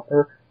Japanese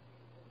developer,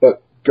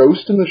 but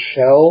Ghost in the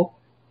Shell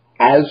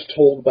as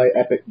told by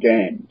Epic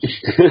Games.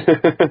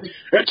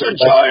 It's a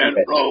giant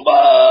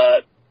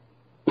robot!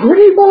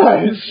 Pretty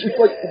much! It's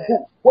like,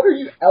 what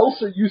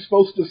else are you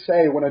supposed to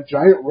say when a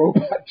giant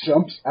robot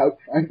jumps out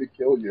trying to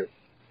kill you?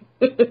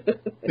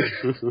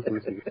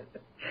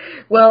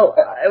 Well,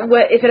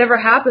 if it ever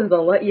happens,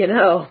 I'll let you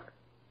know.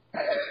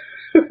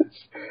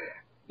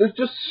 There's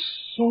just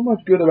so much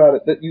good about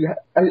it that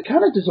I'm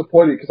kind of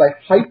disappointed because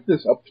I hyped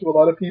this up to a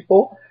lot of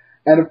people,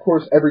 and of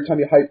course every time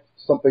you hype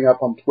something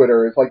up on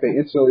Twitter, it's like they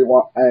instantly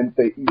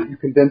you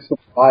convince them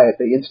to buy it,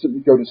 they instantly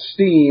go to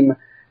Steam,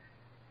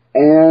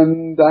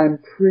 and I'm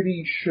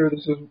pretty sure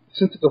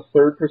since it's a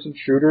third-person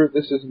shooter,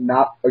 this is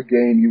not a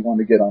game you want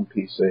to get on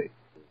PC.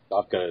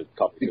 I've got a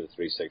copy for the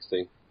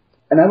 360.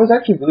 And I was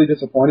actually really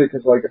disappointed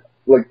because,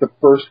 like the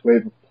first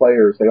wave of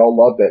players, they all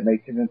loved it, and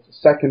they convinced the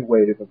second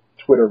wave of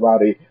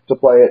Twitterati to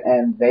play it,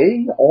 and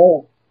they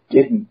all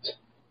didn't.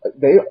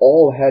 They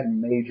all had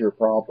major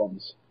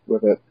problems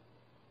with it.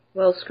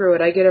 Well, screw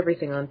it. I get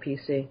everything on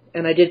PC,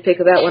 and I did pick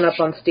that one up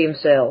on Steam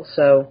sale,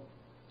 so...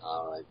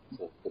 Alright.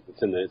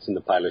 It's in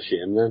the pile of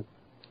shame then.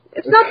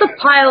 It's not the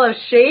pile of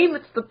shame.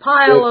 It's the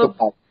pile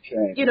of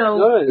shame.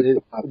 No,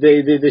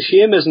 the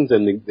shame isn't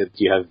in that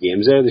you have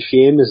games there. The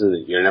shame is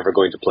that you're never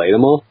going to play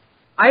them all.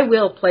 I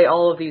will play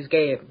all of these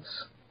games.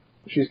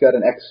 She's got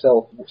an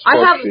Excel spreadsheet. I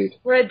have a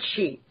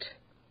spreadsheet.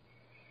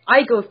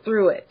 I go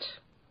through it.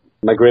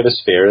 My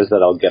greatest fear is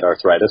that I'll get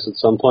arthritis at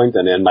some point,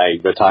 and in my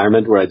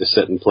retirement, where I just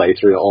sit and play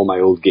through all my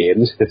old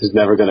games, it is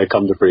never going to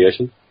come to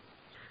fruition.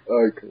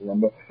 Oh,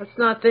 caramba. Let's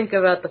not think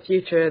about the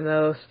future in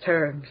those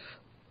terms.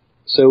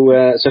 So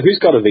who's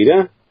got a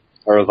Vita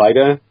or a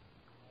Vita?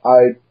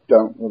 I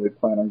don't really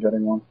plan on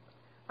getting one.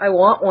 I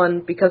want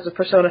one because of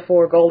Persona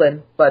 4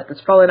 Golden, but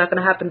it's probably not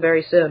going to happen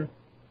very soon.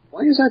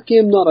 Why is that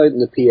game not out in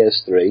the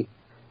PS3?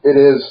 It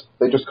is.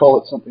 They just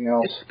call it something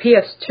else. It's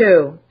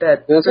PS2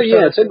 that.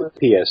 It's in the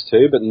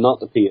PS2, but not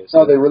the PS3.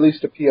 No, they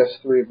released a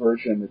PS3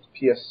 version.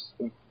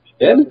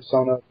 It's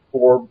Persona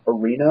 4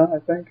 Arena, I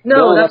think.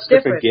 No, that's a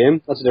different game.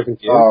 That's a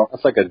different game. Oh.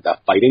 That's like a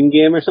fighting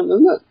game or something,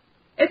 isn't it?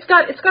 It's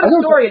got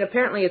a story, and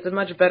apparently it's a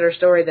much better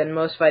story than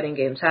most fighting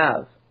games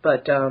have.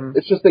 But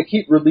it's just they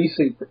keep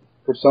releasing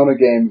Persona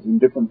games in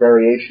different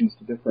variations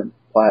to different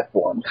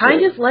platforms.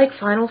 Kind of like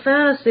Final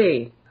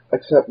Fantasy.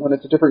 Except when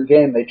it's a different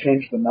game, they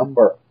change the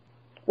number.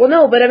 Well,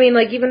 no, but I mean,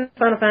 like, even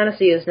Final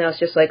Fantasy is now, it's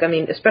just like, I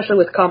mean, especially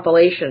with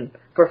compilation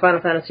for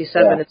Final Fantasy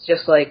VII, It's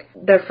just like,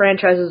 they're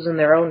franchises in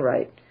their own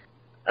right.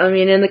 I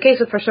mean, in the case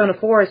of Persona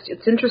 4,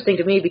 it's interesting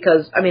to me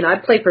because, I mean, I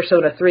played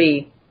Persona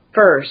 3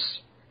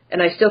 first,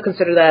 and I still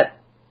consider that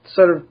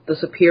sort of the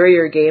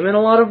superior game in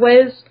a lot of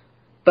ways,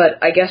 but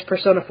I guess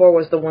Persona 4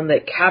 was the one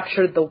that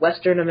captured the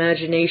Western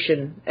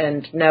imagination,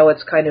 and now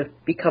it's kind of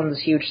become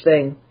this huge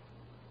thing.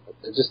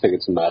 I just think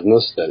it's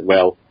madness that,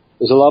 well,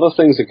 there's a lot of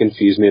things that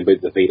confuse me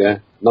about the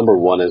Vita. Number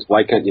one is,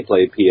 why can't you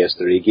play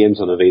PS3 games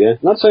on a Vita?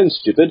 And that sounds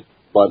stupid,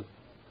 but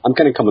I'm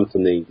kind of coming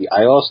from the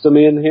iOS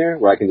domain here,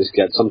 where I can just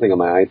get something on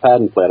my iPad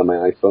and play it on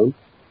my iPhone.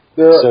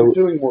 They're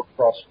doing more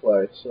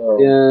cross-play, so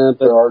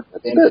there are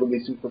games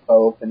releasing for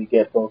both, and you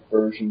get both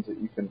versions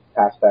that you can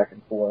pass back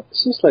and forth.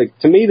 It's just like,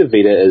 to me, the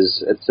Vita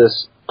it's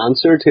this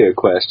answer to a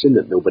question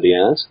that nobody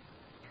asked.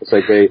 It's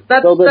like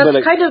that's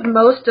kind of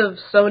most of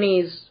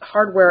Sony's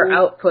hardware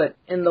output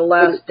in the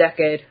last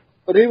decade.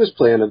 But who was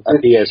playing a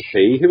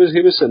PSP? Who was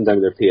sitting down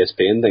with their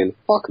PSP and thinking,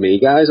 fuck me,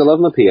 guys, I love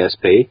my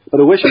PSP,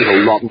 but I wish it was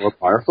a lot more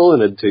powerful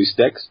and had two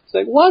sticks. It's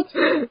like, what?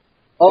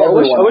 I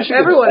wish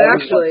I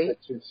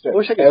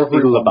could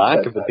feel the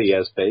back of the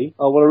PSP.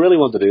 Oh, what I really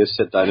want to do is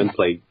sit down and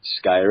play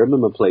Skyrim on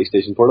my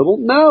PlayStation Portable.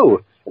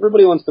 No!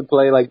 Everybody wants to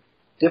play, like,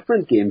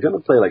 different games. You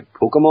want to play, like,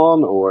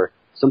 Pokemon or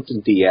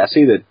something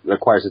DS-y that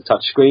requires a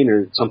touchscreen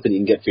or something you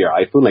can get for your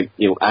iPhone, like,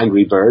 you know,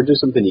 Angry Birds or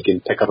something you can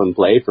pick up and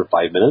play for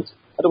 5 minutes.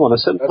 I don't want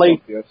to sit and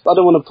play. I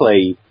don't want to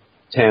play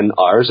 10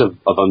 hours of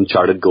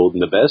Uncharted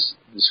Golden Abyss,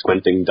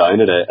 squinting down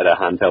at a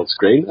handheld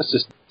screen. That's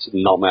just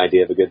not my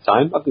idea of a good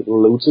time. I've got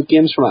loads of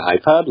games for my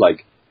iPad,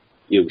 like,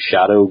 you know,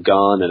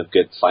 Shadowgun, and I've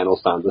got Final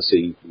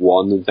Fantasy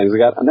 1 and things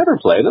like that. I never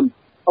play them.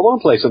 I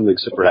want to play something like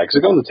Super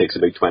Hexagon that takes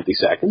about 20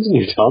 seconds and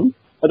you're done.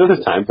 I don't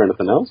have time for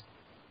anything else.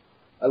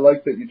 I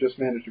like that you just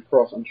managed to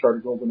cross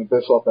Uncharted Golden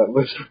Abyss off that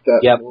list with that.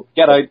 Yep,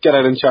 get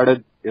out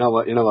Uncharted. You know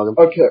what? You're not welcome.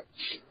 Okay.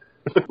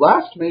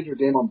 Last major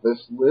game on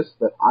this list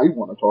that I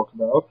want to talk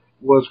about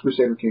was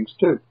Crusader Kings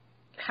 2.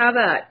 How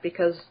that?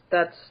 Because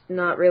that's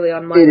not really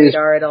on my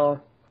radar at all.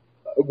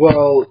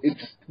 Well,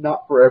 it's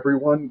not for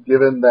everyone,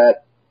 given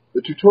that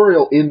the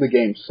tutorial in the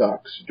game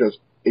sucks.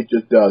 It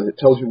just does. It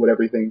tells you what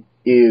everything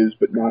is,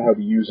 but not how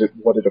to use it,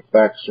 what it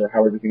affects, or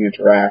how everything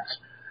interacts.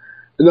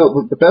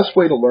 No, the best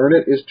way to learn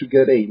it is to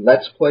get a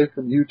Let's Play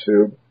from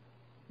YouTube,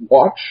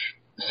 watch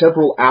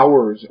several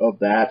hours of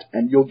that,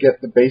 and you'll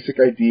get the basic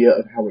idea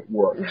of how it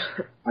works.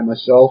 I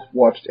myself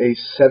watched a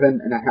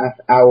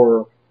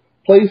 7.5-hour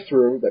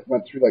playthrough that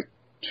went through like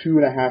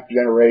 2.5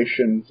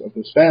 generations of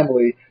this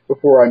family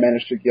before I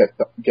managed to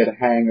get a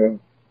hang of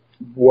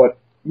what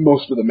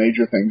most of the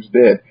major things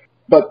did.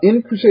 But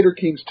in Crusader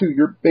Kings 2,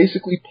 you're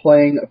basically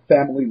playing a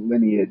family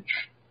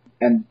lineage,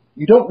 and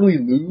you don't really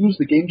lose.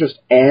 The game just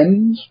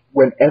ends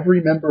when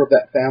every member of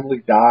that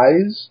family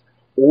dies,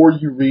 or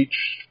you reach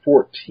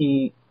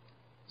 14,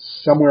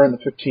 somewhere in the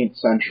 15th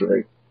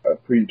century, a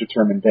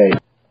predetermined date.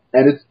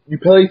 And you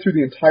play through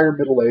the entire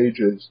Middle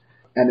Ages,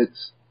 and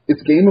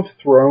it's Game of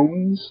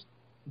Thrones,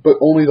 but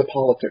only the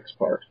politics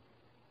part.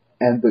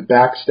 And the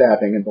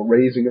backstabbing and the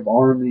raising of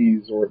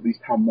armies, or at least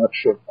how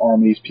much of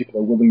armies people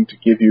are willing to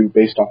give you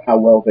based on how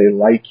well they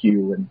like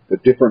you, and the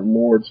different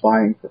lords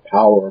vying for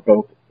power,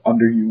 both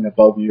under you and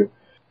above you.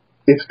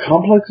 It's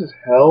complex as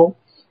hell,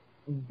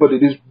 but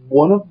it is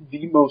one of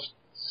the most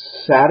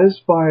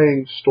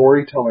satisfying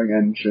storytelling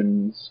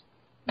engines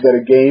that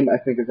a game, I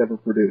think, has ever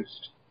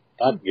produced.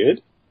 That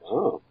good?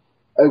 Oh.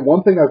 And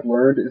one thing I've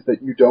learned is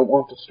that you don't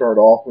want to start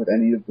off with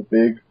any of the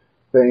big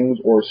things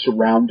or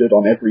surrounded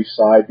on every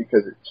side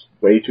because it's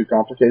way too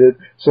complicated.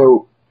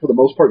 So, for the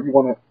most part, you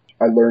want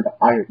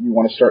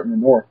to start in the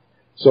north.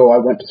 So I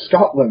went to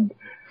Scotland,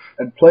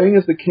 and playing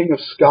as the King of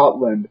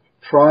Scotland,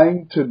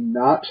 trying to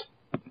not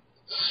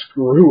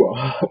screw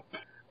up.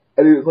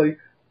 And it was like,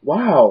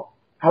 wow,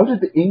 how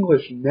did the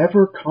English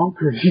never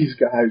conquer these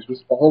guys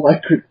was all I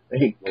could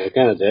think. Well, it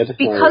kind of did.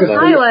 Because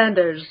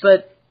Highlanders,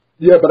 but...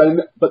 Yeah,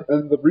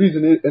 and the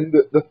reason is, and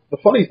the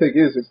funny thing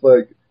is, it's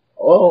like,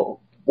 oh,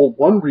 well,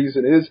 one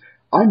reason is,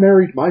 I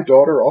married my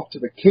daughter off to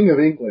the King of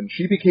England.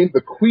 She became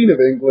the Queen of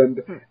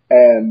England,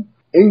 and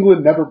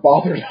England never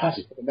bothered us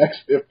for the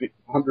next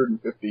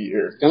 150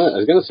 years. I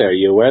was going to say, are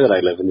you aware that I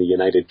live in the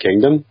United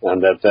Kingdom,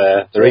 and that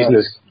the reason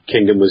this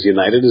kingdom was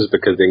united is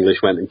because the English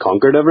went and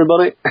conquered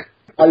everybody?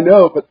 I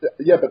know, but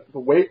the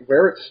way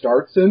where it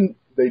starts in,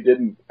 they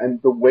didn't,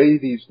 and the way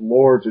these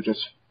lords are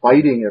just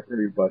fighting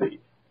everybody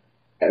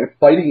and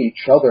fighting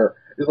each other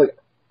is like.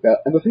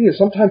 And the thing is,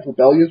 sometimes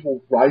rebellions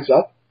will rise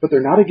up, but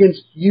they're not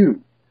against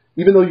you.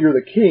 Even though you're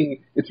the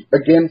king, it's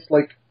against,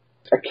 like,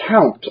 a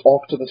count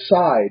off to the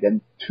side,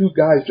 and two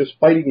guys just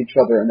fighting each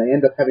other, and they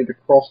end up having to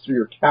cross through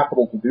your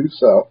capital to do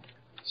so.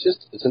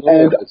 It's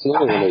another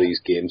one of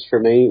these games for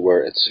me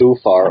where it's so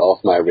far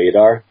off my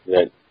radar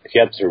that if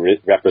you had to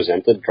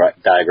represent it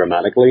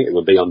diagrammatically, it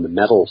would be on the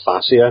metal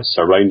fascia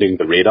surrounding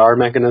the radar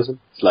mechanism.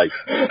 It's like...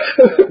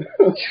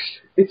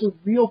 It's a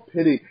real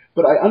pity,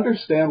 but I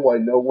understand why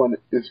no one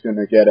is going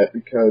to get it,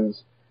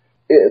 because...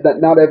 that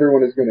not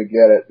everyone is going to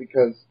get it,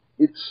 because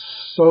it's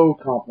so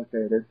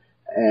complicated,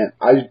 and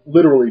I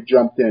literally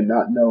jumped in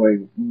not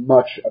knowing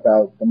much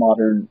about the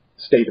modern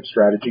state of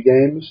strategy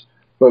games,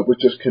 but was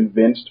just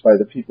convinced by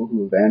the people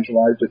who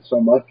evangelized it so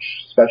much,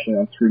 especially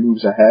on 3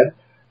 Moves Ahead,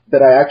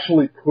 that I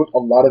actually put a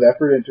lot of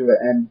effort into it,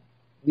 and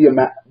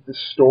the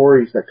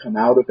stories that come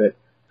out of it,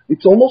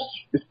 it's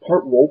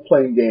part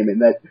role-playing game in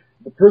that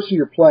the person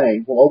you're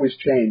playing will always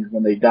change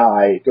when they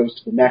die. It goes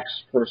to the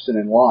next person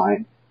in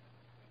line,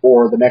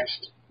 or the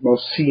next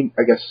most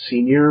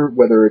senior,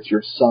 whether it's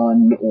your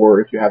son,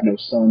 or if you have no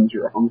sons,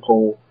 your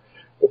uncle,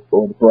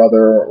 or the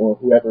brother, or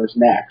whoever is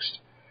next.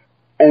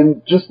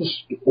 And just the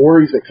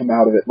stories that come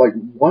out of it. Like,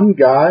 one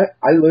guy,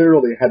 I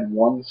literally had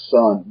one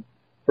son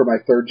for my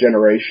 3rd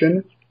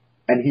generation,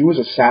 and he was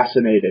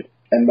assassinated.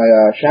 And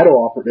my shadow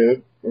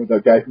operative, or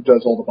the guy who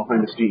does all the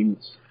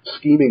behind-the-scenes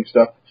scheming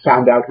stuff,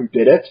 found out who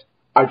did it.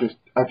 I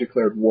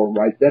declared war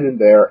right then and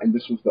there, and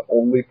this was the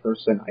only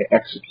person I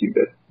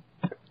executed.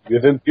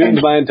 You've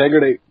impugned my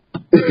integrity.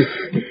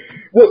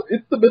 Well,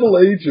 it's the Middle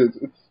Ages,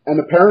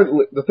 and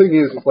apparently the thing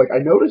is, it's like I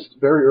noticed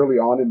very early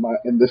on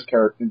in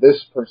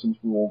this person's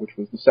rule, which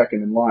was the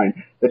second in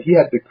line, that he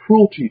had the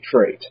cruelty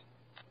trait.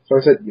 So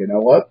I said, you know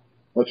what?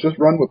 Let's just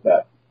run with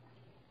that.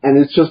 And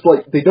it's just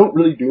like they don't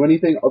really do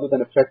anything other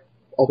than affect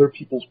other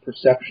people's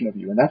perception of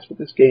you, and that's what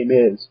this game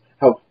is.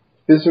 How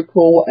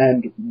physical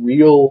and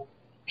real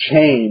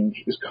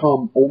change is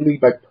come only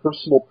by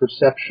personal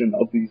perception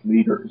of these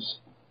leaders.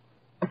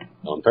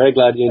 Well, I'm very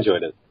glad you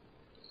enjoyed it.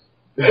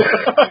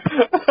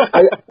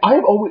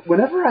 I've always,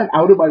 whenever I'm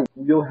out of my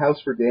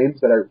wheelhouse for games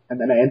and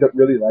then I end up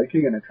really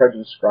liking and I try to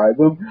describe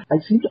them, I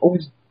seem to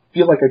always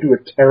feel like I do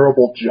a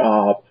terrible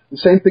job. The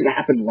same thing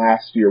happened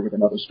last year with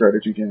another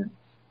strategy game.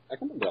 I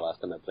can't remember the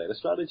last time I played a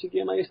strategy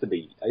game. I used to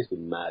be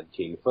mad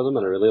keen for them,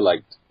 and I really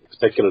liked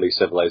particularly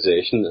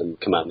Civilization and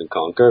Command and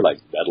Conquer, like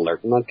Red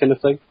Alert and that kind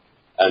of thing.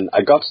 And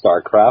I got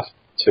StarCraft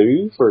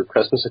 2 for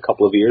Christmas a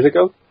couple of years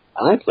ago,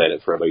 and I played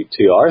it for about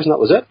 2 hours, and that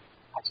was it.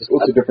 It's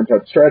a different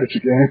type of strategy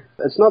game.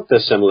 It's not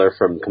dissimilar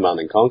from Command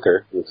and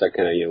Conquer. It's that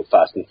kind of,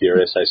 Fast and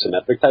Furious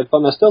isometric type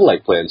fun. I still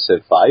like playing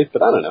Civ 5,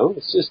 but I don't know.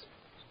 It's just,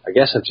 I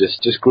guess I've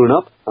just grown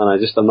up, and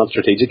I'm not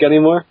strategic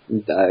anymore.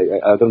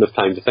 I don't have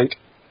time to think.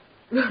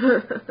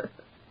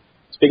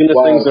 Speaking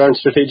of things that aren't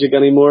strategic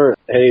anymore,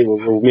 hey,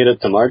 we'll meet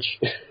it to March.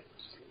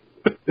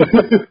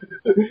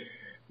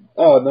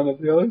 Oh, none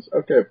of the others?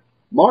 Okay.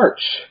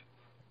 March.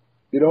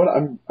 You know what?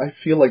 I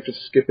feel like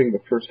just skipping the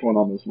first one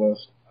on this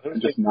list. I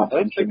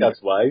don't think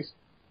that's wise.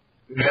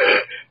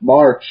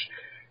 March.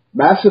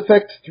 Mass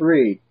Effect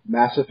 3,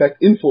 Mass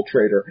Effect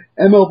Infiltrator,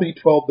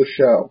 MLB 12 The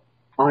Show,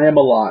 I Am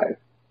Alive,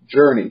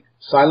 Journey,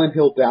 Silent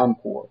Hill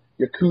Downpour,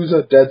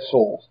 Yakuza Dead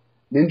Souls,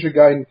 Ninja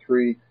Gaiden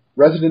 3,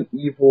 Resident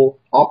Evil,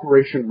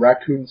 Operation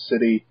Raccoon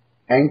City,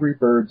 Angry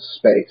Birds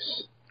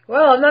Space.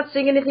 Well, I'm not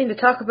seeing anything to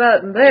talk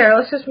about in there.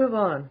 Let's just move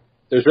on.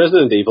 There's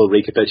Resident Evil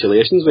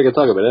recapitulations. We can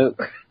talk about it.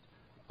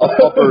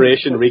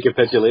 Operation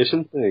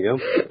Recapitulation. There you go.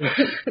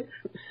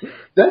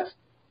 That's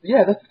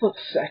the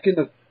second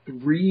of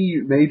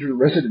 3 major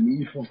Resident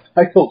Evil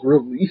titles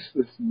released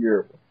this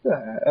year. What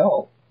the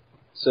hell?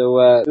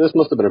 So this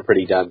must have been a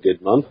pretty damn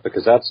good month,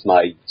 because that's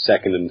my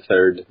second and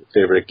third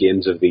favourite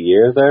games of the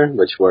year there,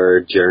 which were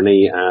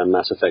Journey and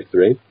Mass Effect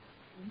 3.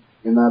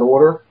 In that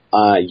order?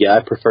 Yeah, I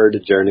preferred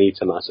Journey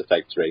to Mass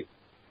Effect 3,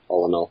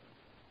 all in all.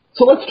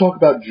 So let's talk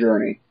about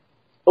Journey.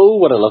 Oh,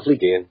 what a lovely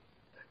game.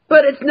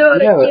 But it's not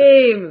a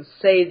game,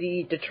 say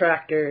the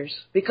detractors.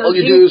 Because all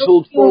you do is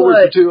hold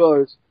forward for 2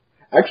 hours.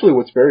 Actually,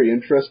 what's very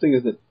interesting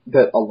is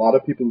that a lot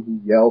of people who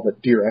yell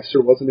that Dear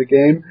Esther wasn't a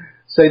game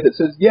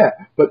says, yeah,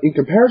 but in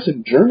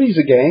comparison, Journey's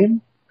a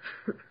game.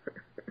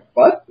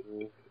 What?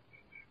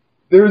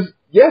 There's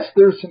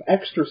some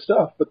extra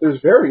stuff, but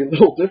there's very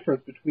little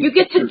difference between. You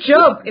get to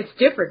jump. It's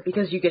different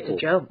because you get to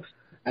jump.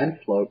 And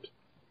float.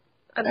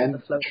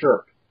 And float.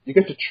 Chirp. You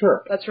get to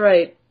chirp. That's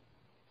right.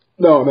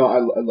 No,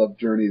 I love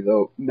Journey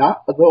though.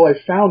 Though I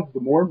found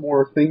the more and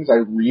more things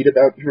I read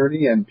about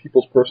Journey and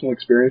people's personal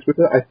experience with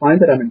it, I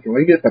find that I'm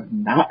enjoying it, but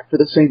not for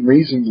the same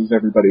reasons as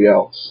everybody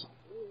else.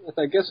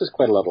 I guess there's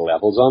quite a lot of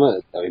levels on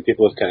it. I mean,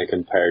 people have kind of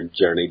compared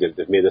Journey,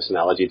 they've made this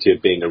analogy to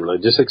it being a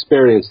religious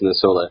experience and this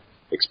sort of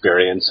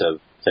experience of,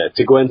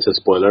 to go into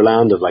spoiler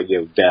land of like, you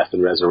know, death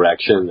and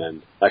resurrection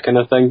and that kind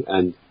of thing.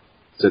 And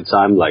since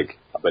I'm like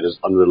about as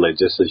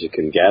unreligious as you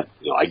can get,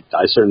 you know,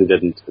 I certainly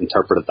didn't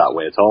interpret it that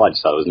way at all. I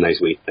just thought it was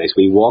a nice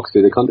wee walk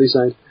through the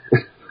countryside.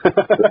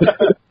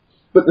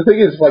 But the thing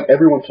is, like,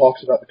 everyone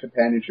talks about the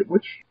companionship,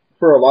 which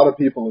for a lot of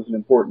people is an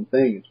important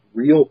thing. It's a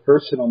real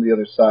person on the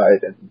other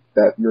side and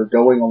that you're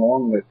going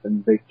along with,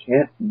 and they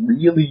can't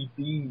really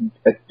be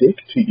a dick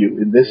to you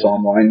in this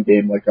online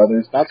game like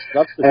others. That's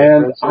the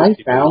and difference. I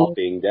People found not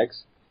being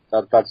dicks.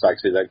 That's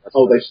actually like.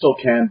 They still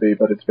can be,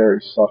 but it's very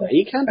subtle.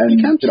 You can't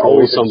you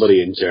troll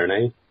somebody in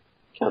Journey.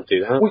 You can't do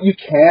that. Well, you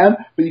can,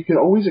 but you can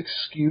always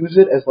excuse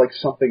it as like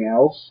something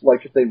else.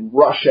 Like if they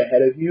rush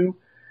ahead of you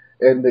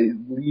and they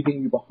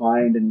leaving you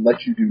behind and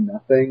let you do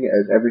nothing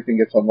as everything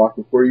gets unlocked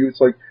before you, it's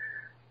like,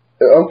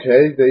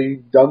 okay,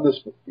 they've done this.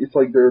 It's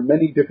like there are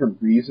many different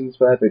reasons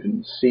for that. They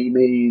didn't see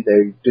me.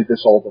 They did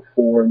this all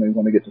before, and they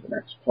want to get to the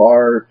next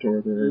part,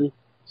 or they're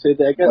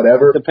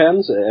whatever. It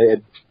depends.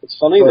 It's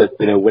funny that,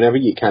 you know, whenever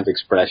you can't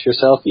express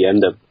yourself, you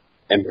end up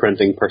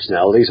imprinting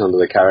personalities onto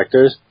the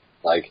characters.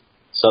 Like,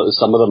 so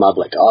some of them I'd be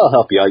like, oh, I'll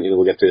help you out, you know,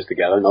 we'll get through this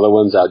together. And other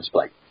ones I'd just be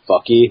like,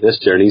 fuck you, this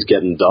journey's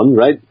getting done,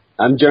 right?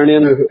 I'm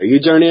journeying. Are you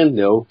journeying?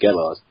 No, get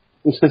lost.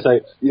 It's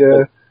like,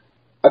 yeah.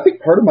 I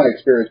think part of my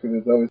experience with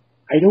it, though, is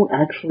I don't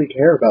actually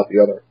care about the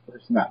other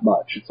person that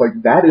much. It's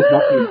like, that is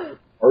not the important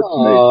part to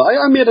me.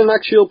 I made an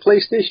actual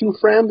PlayStation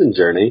friend in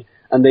Journey,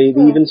 and they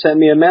even sent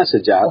me a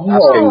message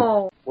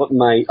asking what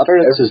my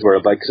utterances were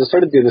about, because I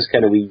started doing this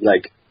kind of wee,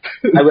 like,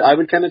 I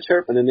would kind of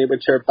chirp, and then they would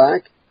chirp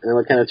back, and I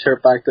would kind of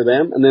chirp back to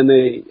them, and then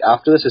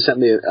after this, they sent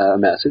me a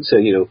message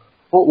saying, you know,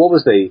 what were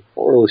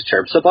those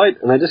chirps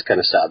about? And I just kind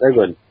of sat there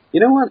going,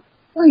 you know what?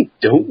 I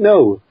don't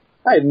know.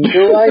 I had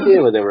no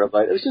idea what they were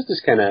about. It was just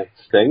this kind of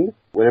thing.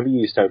 Whenever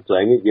you start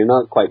playing it, you're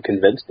not quite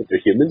convinced that they're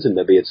humans, and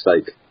maybe it's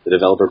like the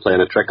developer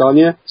playing a trick on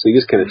you. So you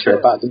just kind of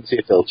chirp at them, see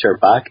if they'll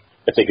chirp back.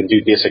 If they can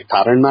do basic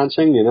pattern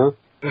matching, you know?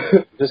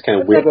 Just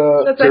kind of weird.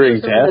 That's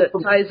actually something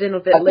that ties in a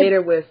bit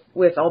later with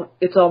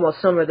It's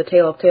Almost Summer, the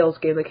Tale of Tales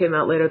game that came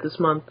out later this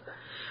month.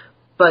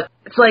 But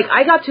it's like,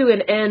 I got to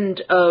an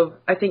end of,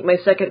 I think, my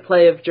second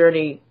play of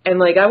Journey, and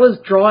like, I was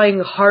drawing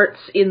hearts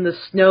in the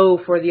snow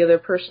for the other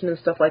person and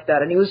stuff like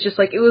that, and it was just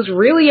like, it was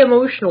really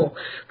emotional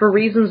for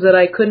reasons that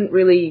I couldn't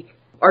really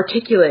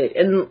articulate.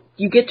 And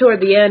you get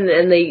toward the end,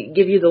 and they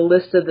give you the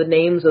list of the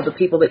names of the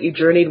people that you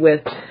journeyed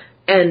with,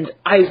 and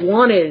I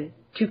wanted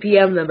to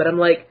PM them, but I'm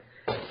like,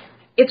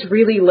 it's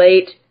really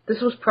late. This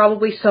was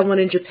probably someone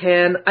in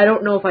Japan. I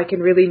don't know if I can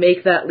really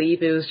make that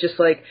leap. It was just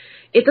like,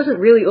 it doesn't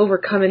really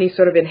overcome any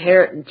sort of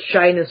inherent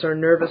shyness or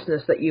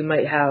nervousness that you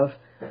might have.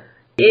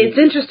 It's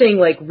interesting,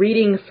 like,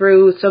 reading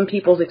through some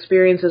people's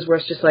experiences where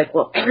it's just like,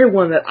 well,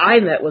 everyone that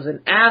I met was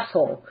an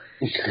asshole.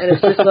 And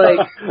it's just like,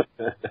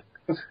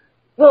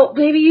 well,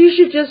 maybe you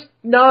should just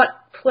not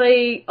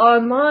play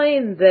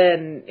online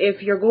then,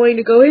 if you're going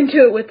to go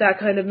into it with that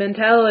kind of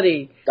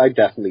mentality. I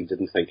definitely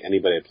didn't think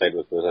anybody I played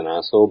with was an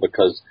asshole,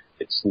 because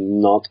it's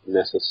not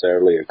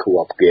necessarily a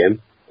co-op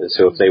game. And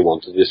so if they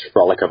wanted to just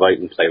frolic about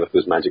and play with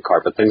those magic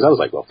carpet things, I was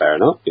like, well, fair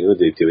enough. You know,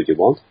 do what you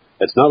want.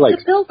 It's not like...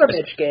 It's a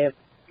pilgrimage game.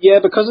 Yeah,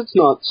 because it's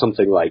not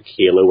something like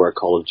Halo or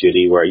Call of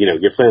Duty where, you know,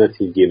 you're playing a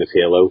team game of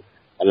Halo,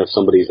 and if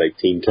somebody's, like,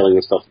 team killing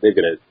and stuff, they've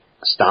got a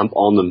stamp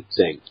on them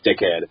saying,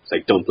 dickhead. It's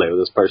like, don't play with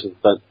this person.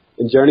 But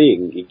in Journey,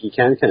 you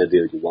can kind of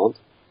do what you want.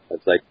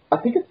 It's like... I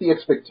think it's the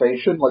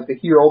expectation, like, to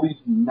hear all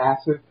these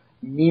massive,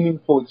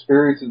 meaningful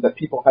experiences that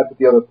people had with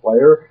the other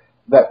player,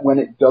 that when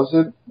it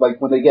doesn't, like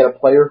when they get a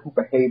player who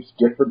behaves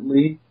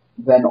differently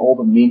than all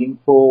the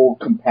meaningful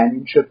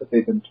companionship that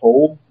they've been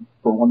told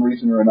for one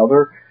reason or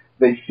another,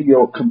 they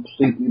feel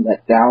completely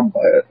let down by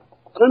it.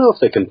 I don't know if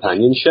the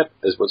companionship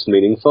is what's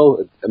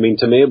meaningful. I mean,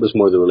 to me it was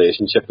more the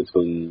relationship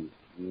between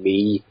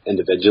me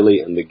individually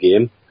and the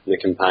game. And the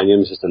companion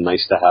was just a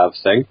nice to have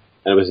thing.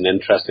 And it was an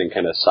interesting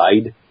kind of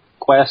side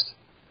quest.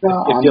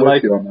 No, if I'm you with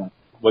like. You on that.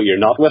 Well, you're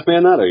not with me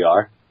on that, or you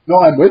are? No,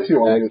 I'm with you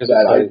on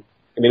that.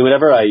 I mean,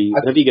 whenever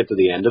you get to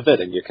the end of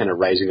it and you're kind of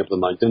rising up the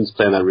mountains,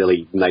 playing that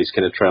really nice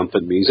kind of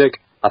triumphant music,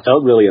 I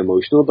felt really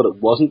emotional, but it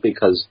wasn't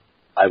because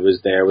I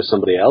was there with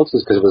somebody else.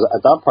 It's because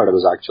at that part I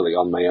was actually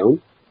on my own.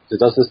 So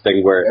it does this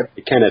thing where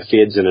it kind of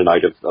fades in and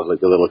out of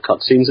like the little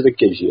cutscenes that it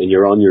gives you, and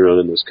you're on your own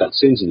in those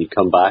cutscenes, and you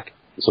come back,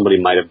 and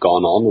somebody might have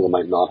gone on or they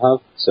might not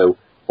have. So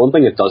one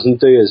thing it doesn't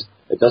do is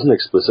it doesn't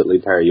explicitly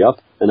pair you up,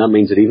 and that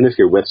means that even if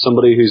you're with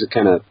somebody who's a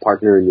kind of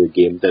partner in your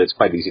game, that it's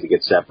quite easy to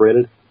get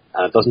separated.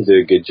 And it doesn't do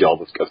a good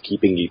job of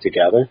keeping you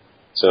together.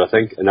 So I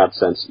think in that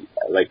sense,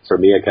 like for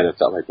me, I kind of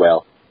felt like,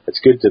 well, it's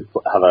good to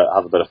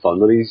have a bit of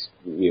fun with these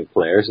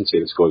players and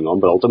see what's going on,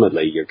 but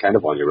ultimately you're kind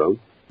of on your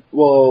own.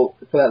 Well,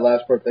 for that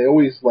last part, they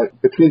always,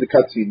 like, between the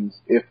cutscenes,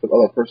 if the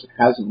other person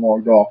hasn't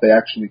logged off, they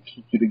actually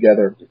keep you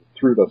together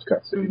through those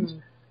cutscenes.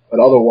 but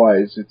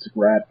otherwise it's a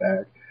grab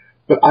bag.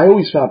 But I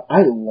always found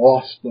I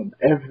lost them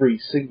every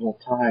single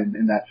time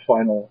in that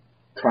final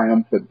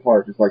triumphant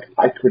part. It's like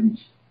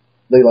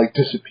they like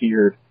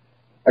disappeared.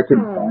 I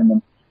couldn't find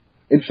them.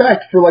 In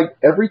fact, for like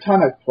every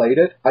time I've played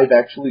it, I've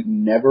actually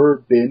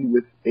never been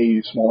with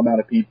a small amount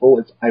of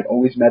people. I've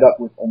always met up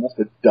with almost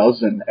a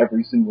dozen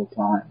every single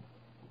time.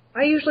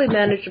 I usually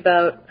manage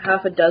about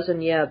half a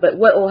dozen, yeah, but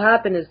what will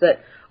happen is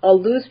that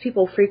I'll lose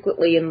people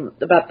frequently in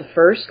about the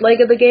first leg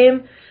of the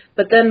game,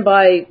 but then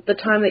by the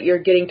time that you're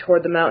getting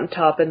toward the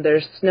mountaintop and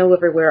there's snow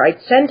everywhere, I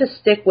tend to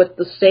stick with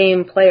the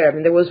same player. I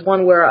mean, there was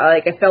one where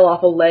I fell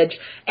off a ledge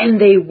and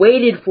they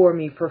waited for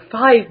me for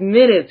 5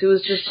 minutes. It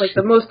was just like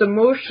the most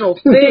emotional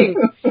thing.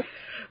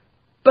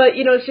 But,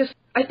 you know, it's just,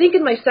 I think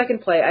in my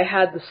second play I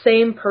had the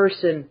same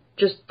person,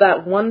 just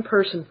that one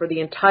person for the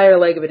entire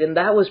leg of it, and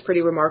that was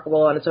pretty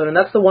remarkable on its own, and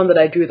that's the one that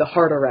I drew the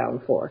heart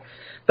around for.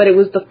 But it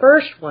was the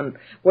first one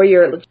where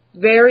you're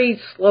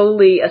very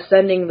slowly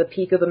ascending the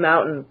peak of the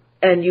mountain,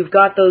 and you've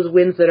got those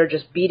winds that are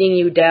just beating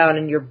you down,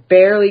 and you're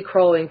barely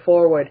crawling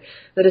forward,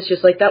 that it's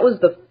just like, that was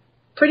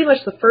pretty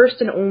much the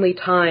first and only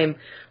time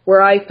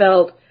where I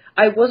felt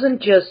I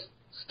wasn't just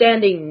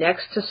standing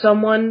next to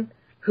someone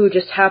who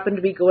just happened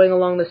to be going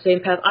along the same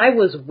path. I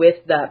was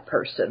with that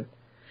person.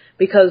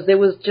 Because there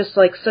was just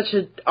like such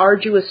an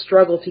arduous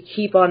struggle to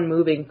keep on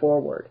moving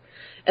forward.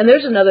 And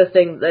there's another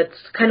thing that's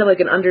kind of like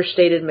an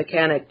understated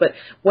mechanic, but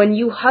when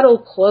you huddle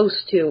close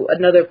to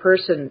another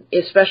person,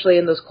 especially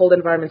in those cold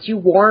environments, you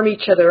warm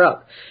each other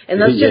up.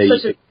 And that's just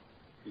such a...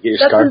 You get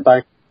your scarf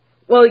back?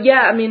 Well,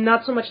 yeah, I mean,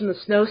 not so much in the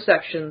snow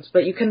sections,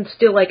 but you can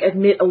still like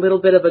emit a little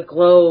bit of a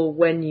glow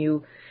when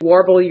you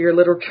warble your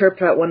little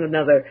chirp at one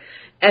another.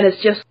 And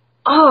it's just,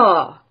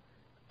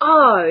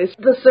 it's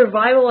the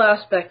survival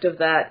aspect of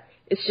that.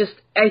 It's just,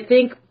 I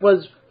think,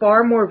 was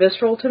far more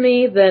visceral to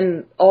me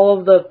than all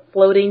of the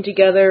floating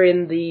together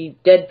in the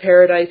dead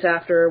paradise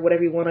after,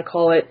 whatever you want to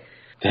call it.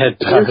 Dead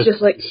paradise. It's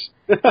just like...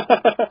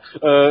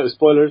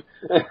 spoilers.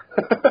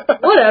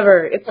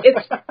 Whatever.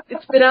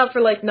 It's been out for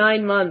like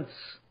 9 months,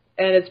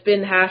 and it's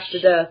been hashed to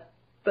death.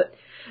 But,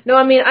 no,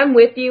 I mean, I'm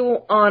with you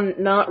on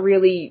not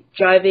really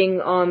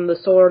jiving on the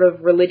sort of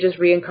religious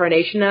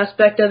reincarnation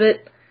aspect of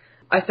it.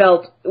 I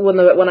felt when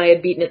I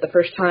had beaten it the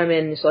first time,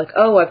 and it's like,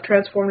 oh, I've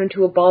transformed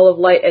into a ball of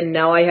light, and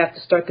now I have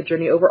to start the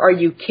journey over. Are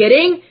you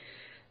kidding?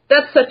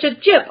 That's such a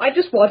jip. I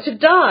just want to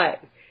die.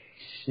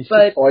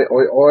 But Oi.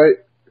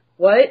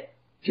 What?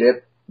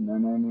 Jip.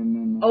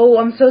 No. Oh,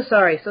 I'm so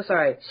sorry.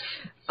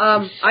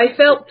 I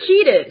felt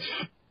cheated.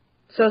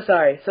 So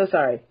sorry.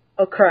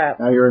 Oh, crap.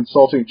 Now you're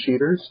insulting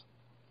cheaters?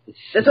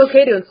 It's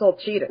okay to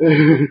insult cheaters.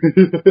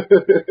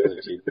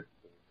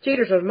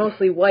 Cheaters are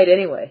mostly white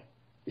anyway.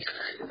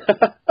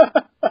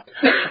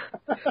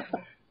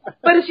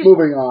 But it's just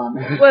moving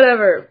on.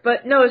 Whatever.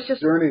 But no, it's just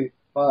journey,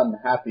 fun,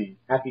 happy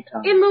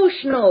time.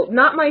 Emotional.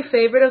 Not my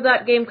favorite of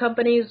that game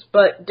company's,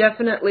 but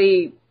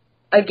definitely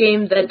a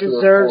game that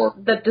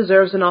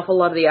deserves an awful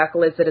lot of the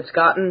accolades that it's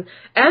gotten,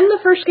 and the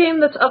first game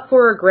that's up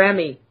for a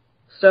Grammy.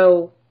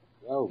 So,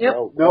 yep.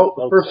 No,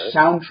 the first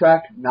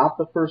soundtrack, not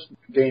the first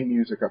game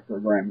music up for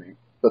a Grammy.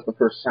 But the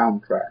first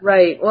soundtrack.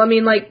 Right. Well, I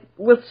mean, like,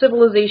 with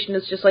Civilization,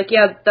 it's just like,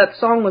 yeah, that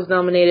song was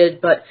nominated,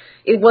 but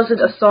it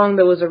wasn't a song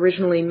that was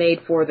originally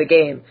made for the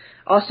game.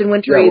 Austin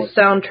Wintory's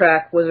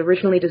soundtrack was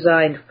originally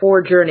designed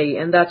for Journey,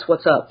 and that's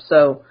what's up.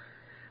 So,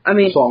 I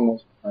mean... The song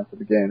wasn't designed for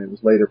the game. It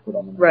was later put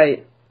on the game.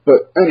 Right.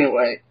 But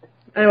anyway,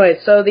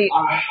 so the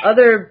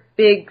other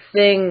big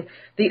thing,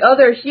 the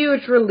other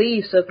huge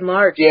release of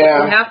March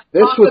that we have to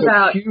talk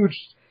about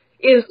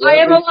is I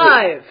Am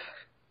Alive!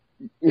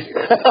 You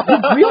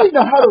really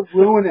know how to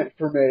ruin it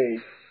for me.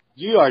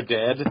 You are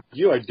dead. That's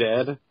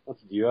what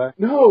you are.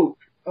 No.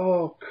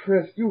 Oh,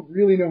 Chris, you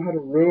really know how to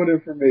ruin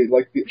it for me.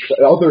 Like the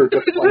other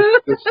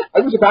device.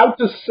 I was about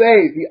to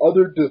say the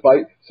other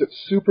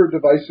super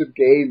divisive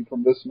game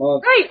from this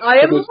month. Right, I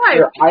Am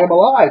Alive. I Am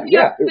Alive.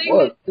 Yeah, it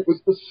was. It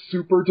was the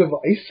super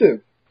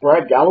divisive.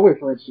 Brad Galloway,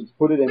 for instance,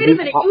 put it in his top 5. Wait a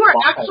minute, you are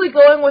actually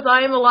going with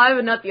I Am Alive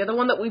and not the other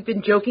one that we've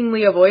been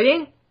jokingly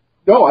avoiding?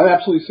 No, I'm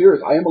absolutely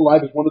serious. I Am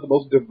Alive is one of the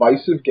most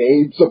divisive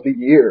games of the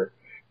year.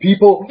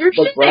 People... You're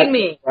shitting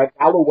me! Brad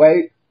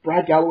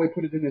Galloway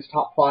put it in his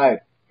top 5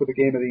 for the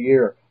game of the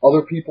year.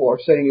 Other people are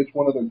saying it's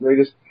one of the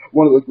greatest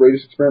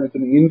experiments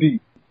in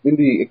the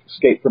indie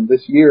escape from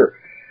this year.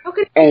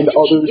 And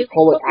others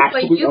call it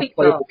absolute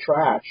unplayable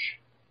trash.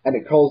 And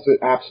it calls it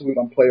absolute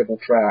unplayable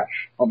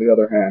trash, on the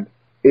other hand.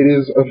 It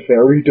is a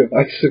very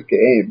divisive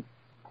game.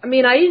 I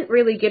mean, I didn't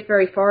really get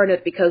very far in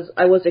it because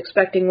I was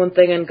expecting one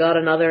thing and got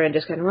another and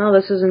just kind of, well,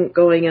 this isn't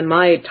going in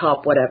my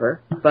top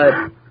whatever. But,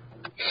 I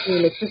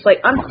mean, it's just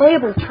like,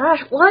 unplayable trash.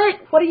 What?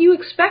 What are you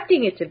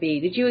expecting it to be?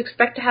 Did you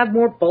expect to have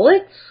more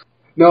bullets?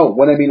 No,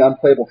 when I mean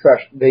unplayable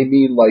trash, they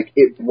mean like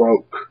it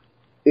broke.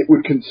 It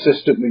would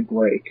consistently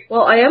break.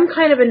 Well, I am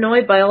kind of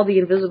annoyed by all the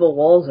invisible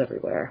walls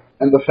everywhere.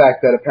 And the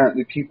fact that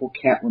apparently people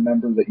can't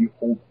remember that you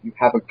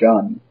have a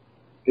gun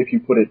if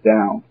you put it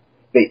down.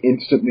 They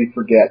instantly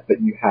forget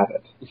that you have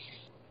it.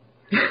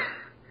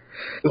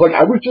 It's like,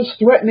 I was just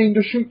threatening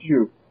to shoot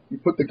you. you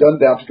put the gun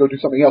down to go do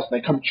something else,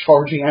 and they come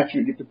charging at you,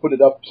 and you have to put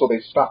it up so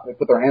they stop. They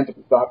put their hands up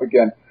and stop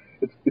again.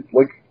 It's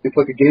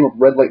like a game of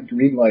red light,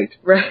 green light.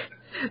 Right.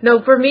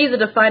 No, for me, the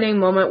defining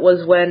moment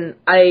was when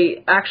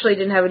I actually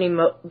didn't have any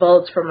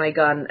bullets for my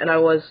gun, and I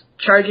was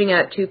charging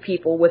at two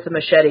people with a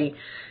machete,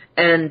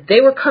 and they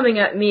were coming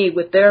at me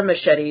with their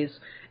machetes,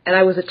 and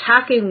I was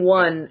attacking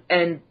one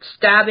and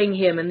stabbing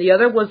him, and the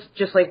other was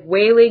just, like,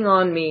 wailing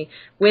on me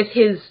with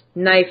his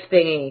knife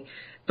thingy,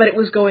 but it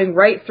was going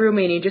right through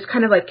me, and he just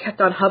kind of, like, kept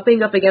on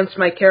humping up against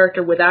my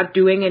character without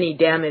doing any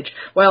damage,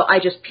 while I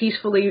just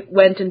peacefully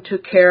went and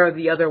took care of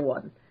the other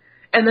one.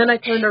 And then I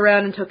turned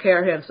around and took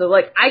care of him. So,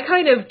 like, I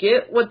kind of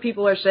get what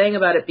people are saying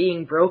about it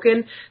being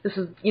broken. This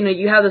is, you know,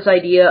 you have this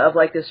idea of,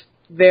 like, this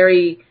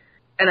very,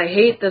 and I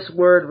hate this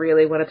word,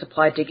 really, when it's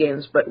applied to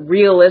games, but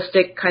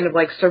realistic kind of,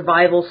 like,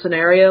 survival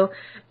scenario.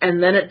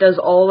 And then it does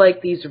all, like,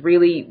 these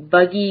really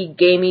buggy,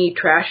 gamey,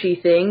 trashy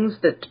things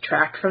that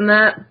detract from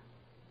that.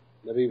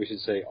 Maybe we should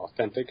say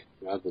authentic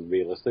rather than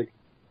realistic.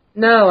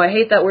 No, I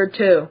hate that word,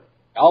 too.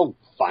 Oh,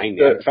 fine,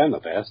 yeah, I'm trying my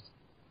best.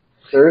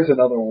 There is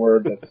another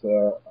word that's...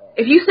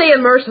 if you say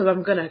immersive,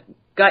 I'm gonna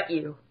gut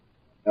you.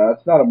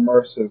 It's not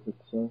immersive.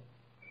 It's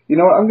you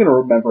know what? I'm gonna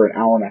remember an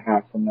hour and a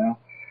half from now.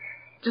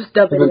 Just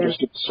dub it in.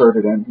 Just insert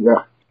it in.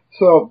 Yeah.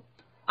 So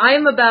I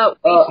am about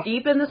waist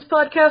deep in this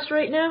podcast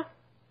right now.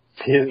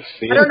 I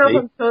don't know if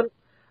I'm total.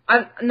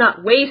 I'm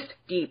not waist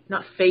deep,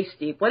 not face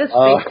deep. What is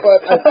face deep?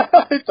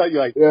 I thought you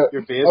like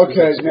your face.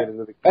 Okay.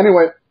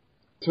 Anyway,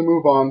 to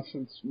move on,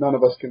 since none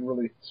of us can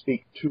really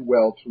speak too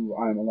well to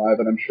I Am Alive,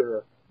 and I'm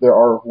sure there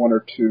are one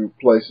or two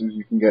places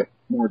you can get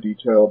more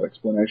detailed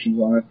explanations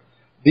on it.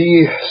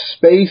 The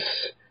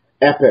space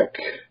epic,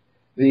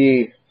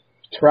 the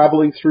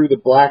traveling through the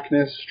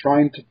blackness,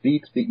 trying to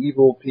beat the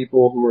evil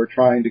people who are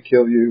trying to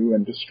kill you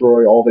and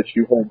destroy all that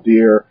you hold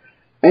dear.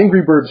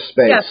 Angry Birds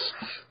Space. Yes.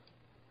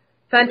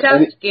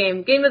 Fantastic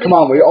game. Game of the Come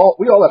on, we all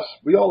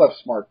have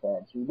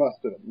smartphones. We must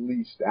have at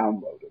least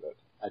downloaded it.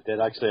 I did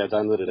actually. I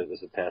downloaded it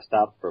as a test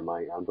app for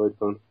my Android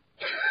phone.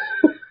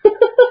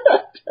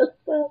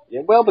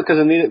 Yeah, well, because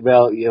I need it.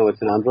 Well, you know,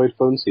 it's an Android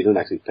phone, so you don't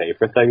actually pay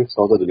for things.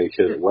 So I had to make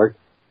sure it worked.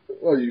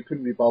 Well, you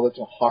couldn't be bothered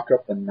to hawk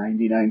up the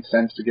 99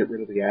 cents to get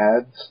rid of the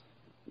ads.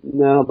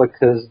 No,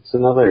 because it's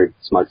another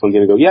smartphone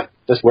game. And go, yep,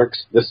 this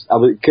works. Because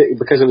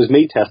it was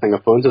me testing a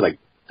phone, so like,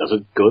 does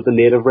it go at the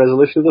native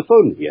resolution of the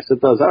phone? Yes,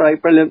 it does. All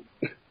right, brilliant.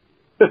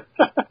 I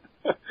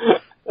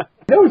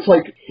know it's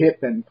like hip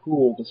and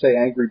cool to say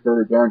Angry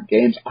Birds aren't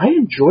games. I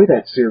enjoy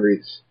that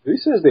series. Who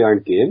says they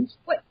aren't games?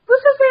 What? Who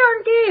says they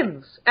aren't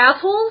games?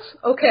 Assholes?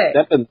 Okay.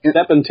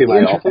 Step into my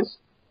office.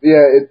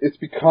 Yeah, it's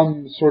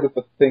become sort of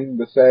a thing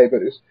to say,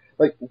 but it's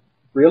like,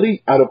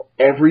 really, out of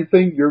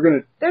everything, you're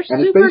gonna... They're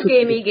super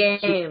gamey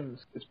games.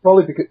 It's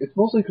probably because, it's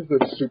mostly because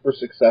they're super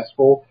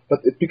successful, but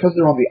it's because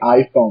they're on the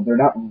iPhone. They're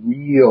not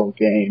real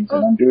games,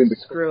 and I'm doing the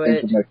screw things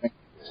it. with my fingers.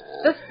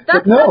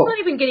 That's not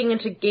even getting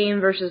into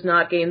game versus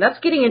not game. That's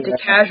getting into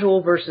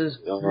casual versus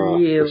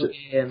real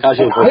games.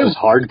 Casual versus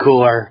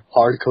hardcore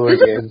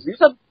games. There's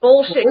some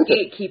bullshit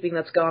gatekeeping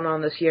that's gone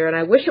on this year, and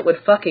I wish it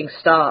would fucking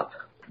stop.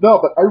 No,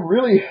 but I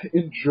really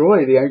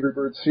enjoy the Angry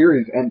Birds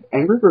series, and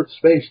Angry Birds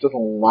Space does a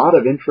lot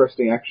of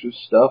interesting extra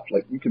stuff.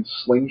 Like, you can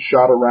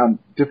slingshot around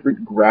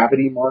different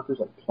gravity markers,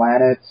 like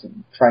planets,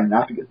 and try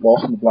not to get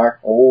lost in the black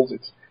holes.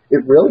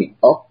 It really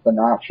upped the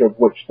notch of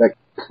which that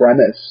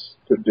premise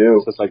could do.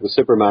 So it's like the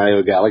Super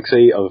Mario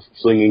Galaxy of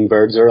flinging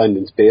birds around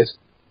in space.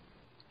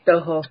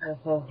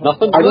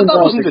 Nothing. That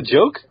wasn't a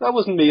joke. That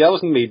wasn't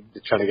me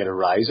trying to get a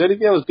rise out of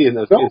you. I was being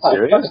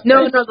serious.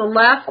 No, the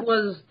laugh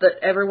was that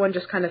everyone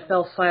just kind of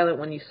fell silent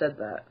when you said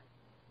that.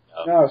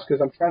 No, it's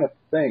because I'm trying to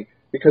think.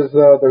 Because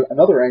there's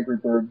another Angry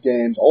Bird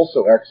games,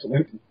 also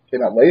excellent,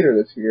 came out later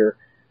this year,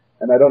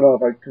 and I don't know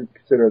if I could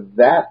consider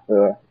that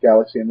the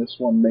Galaxy, and this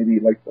one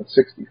maybe like the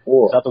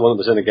 64. Is that the one that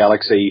was in a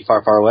galaxy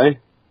far, far away?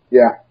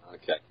 Yeah.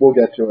 Okay. We'll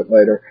get to it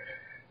later.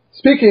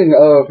 Speaking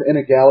of in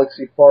a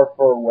galaxy far,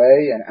 far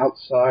away and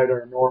outside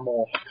our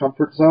normal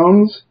comfort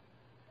zones,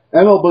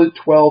 MLB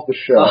 12 the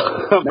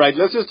show. Right,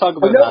 let's just talk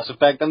about Mass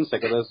Effect. I'm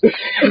sick of this.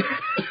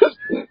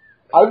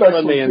 I'm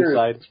actually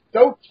curious.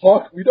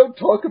 We don't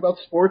talk about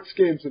sports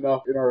games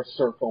enough in our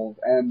circles,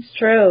 and it's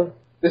true.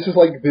 This is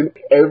like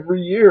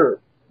every year.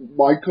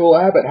 Michael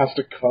Abbott has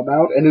to come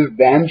out and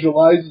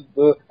evangelize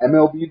the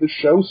MLB The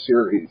Show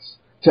series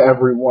to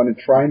everyone and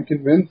try and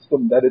convince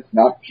them that it's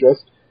not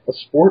just a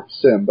sports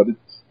sim, but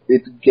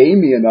it's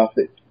gamey enough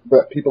that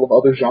people of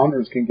other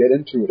genres can get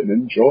into it and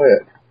enjoy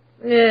it.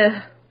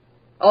 Yeah.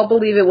 I'll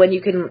believe it when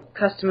you can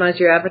customize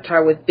your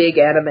avatar with big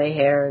anime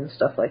hair and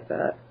stuff like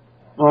that.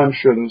 Oh, I'm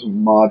sure there's a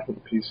mod for the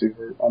PC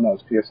version. Oh, no,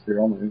 it's PS3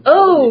 only.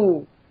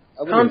 Oh!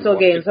 Console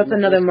games, that's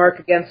another mark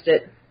against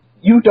it.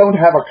 You don't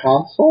have a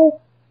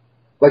console?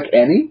 Like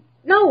any?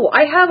 No,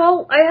 I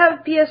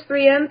have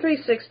PS3 and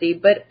 360,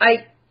 but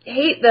I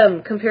hate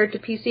them compared to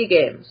PC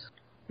games.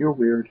 You're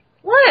weird.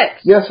 What?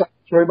 Yes, I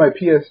enjoy my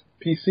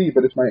PC,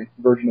 but it's my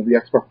version of the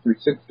Xbox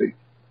 360.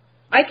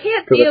 I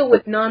can't deal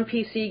with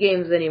non-PC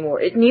games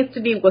anymore. It needs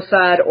to be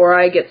WASD or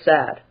I get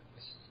sad.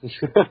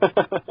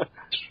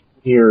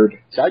 weird.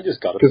 So I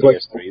just got a 'Cause,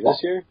 PS3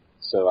 this year,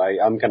 so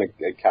I'm kind of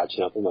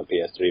catching up on my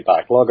PS3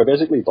 backlog. I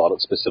basically bought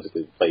it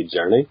specifically to play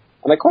Journey,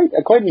 and I quite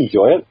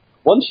enjoy it.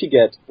 Once you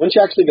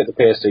actually get the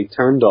PS3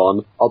 turned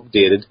on,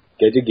 updated,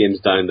 get your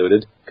games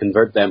downloaded,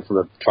 convert them from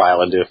a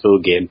trial into a full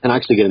game, and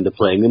actually get into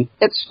playing them,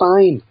 it's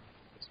fine.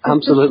 It's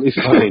absolutely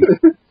fine.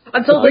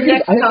 Until the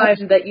next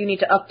time that you need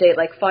to update,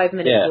 like 5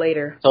 minutes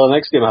later. So the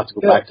next game I have to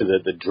go back to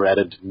the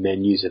dreaded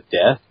menus of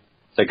death.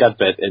 It's like that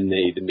bit in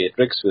the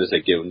Matrix where it's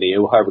like,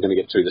 Neo, how are we going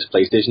to get through this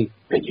PlayStation?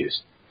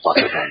 Menus.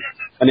 Lots of fun.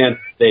 And then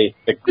the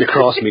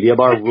cross-media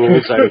bar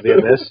rolls out of the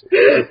abyss.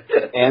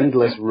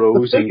 Endless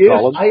rows and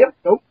columns. I have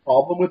no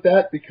problem with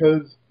that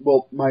because,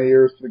 well, my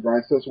ears to the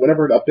grindstone, so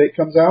whenever an update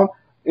comes out,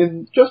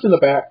 just in the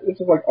back, it's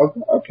just like,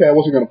 okay, I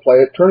wasn't going to play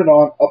it, turn it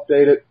on,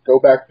 update it, go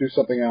back, do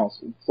something else.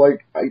 It's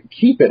like, I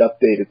keep it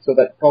updated so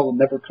that problem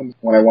never comes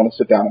when I want to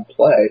sit down and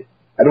play.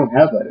 I don't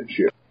have that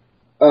issue.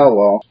 Oh,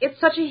 well. It's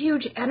such a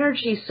huge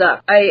energy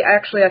suck. I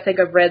think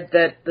I've read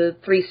that the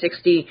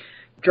 360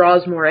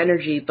 draws more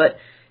energy, but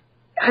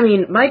I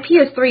mean, my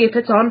PS3, if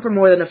it's on for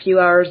more than a few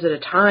hours at a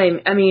time,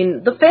 I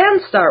mean, the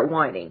fans start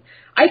whining.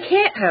 I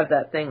can't have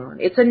that thing on.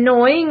 It's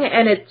annoying,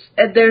 and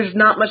there's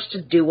not much to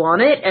do on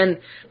it, and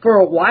for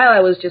a while I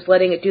was just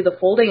letting it do the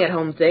folding at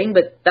home thing,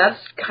 but that's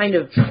kind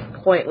of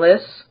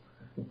pointless.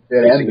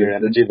 Increasing your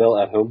energy bill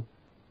at home.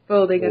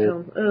 Folding at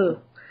home. Ugh.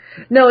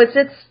 No, it's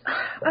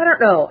I don't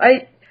know.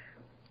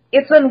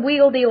 It's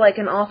unwieldy like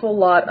an awful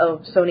lot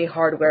of Sony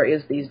hardware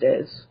is these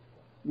days.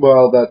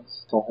 Well,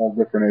 that's a whole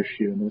different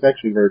issue, and there's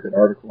actually a very good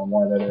article on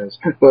why that is.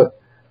 But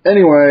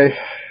anyway,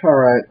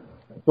 alright.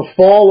 The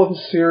fall of a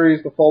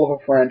series, the fall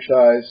of a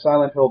franchise,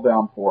 Silent Hill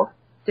Downpour.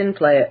 Didn't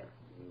play it.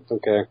 It's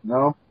okay.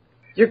 No?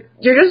 You're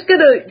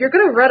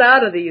gonna run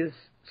out of these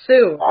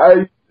soon.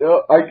 I'm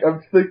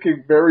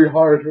thinking very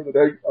hard for the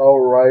next.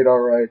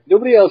 Alright.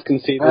 Nobody else can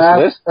see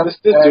this. This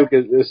joke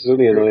is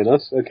only annoying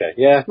us. Okay,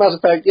 yeah, Mass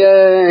Effect,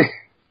 yay!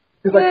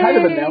 Because I kind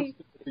of announced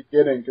it at the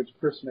beginning, because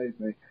Chris made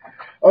me.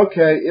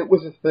 Okay, it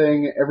was a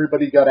thing.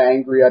 Everybody got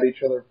angry at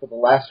each other for the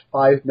last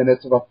 5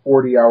 minutes of a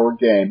 40-hour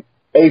game.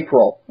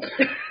 April. What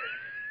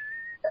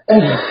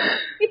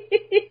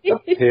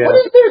is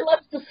there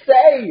left to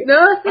say?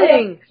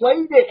 Nothing. I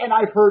played it and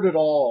I've heard it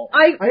all.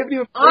 I haven't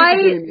even played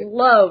the game yet. I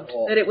loved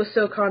that it was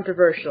so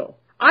controversial.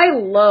 I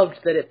loved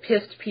that it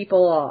pissed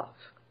people off.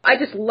 I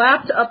just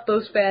lapped up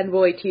those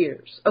fanboy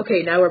tears.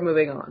 Okay, now we're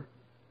moving on.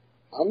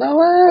 Oh, no,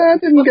 I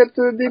didn't get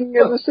to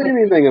say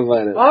anything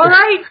about it. All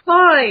right,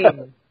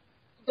 fine.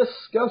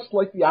 Discussed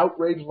like the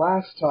outrage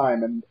last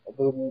time and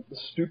the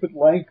stupid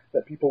length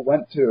that people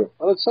went to.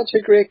 Well, it's such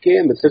a great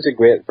game. It's such a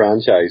great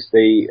franchise.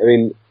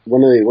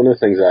 One of the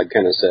things that I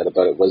kind of said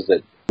about it was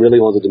that I really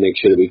wanted to make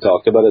sure that we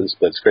talked about it in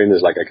Split Screen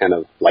as like a kind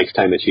of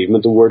lifetime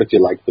achievement award, if you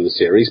like, for the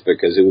series,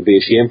 because it would be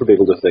a shame for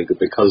people to think that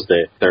because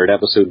the third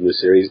episode of the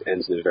series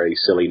ends in a very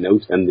silly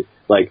note, and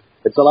like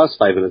it's the last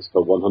 5 minutes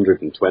of a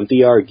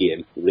 120-hour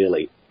game,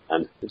 really,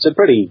 and it's a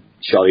pretty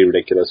shoddy,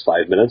 ridiculous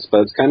 5 minutes,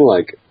 but it's kind of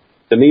like.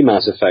 To me,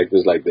 Mass Effect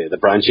was like the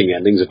branching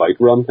endings of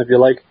Outrun, if you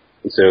like.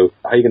 And so,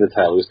 how are you going to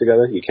tie those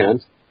together? You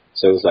can't.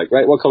 So it's like,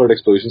 right, what coloured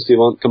explosions do you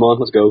want? Come on,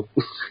 let's go.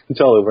 It's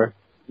all over.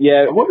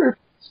 Yeah. I wonder if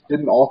it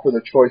didn't offer the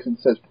choice and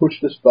says,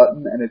 push this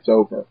button and it's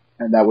over.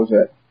 And that was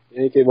it.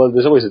 Yeah, okay, well,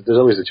 there's always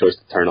a choice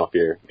to turn off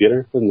your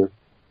computer, isn't there?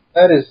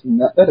 That is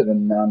a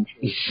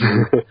non-choice.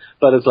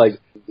 But it's like,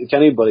 if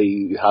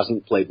anybody who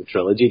hasn't played the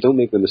trilogy, don't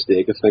make the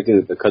mistake of thinking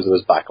that because of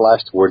this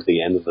backlash towards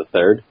the end of the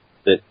third,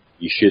 that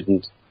you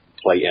shouldn't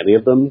play any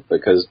of them,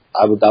 because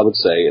I would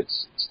say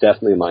it's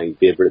definitely my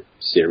favourite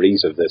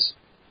series of this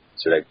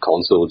sort of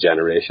console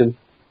generation.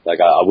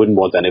 Like, I wouldn't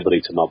want anybody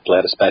to not play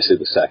it, especially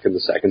the second. The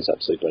second's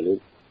absolutely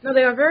brilliant. No,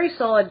 they are very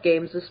solid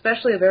games,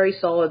 especially a very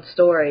solid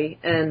story,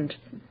 and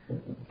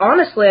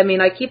honestly, I mean,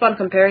 I keep on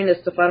comparing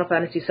this to Final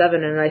Fantasy VII,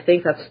 and I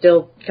think that's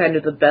still kind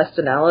of the best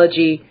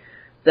analogy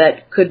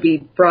that could be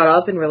brought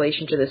up in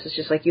relation to this. It's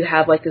just like you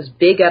have like this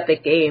big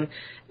epic game,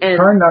 and...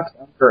 Trying not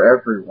to anger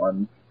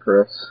everyone,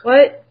 Chris.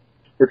 What?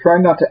 We're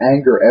trying not to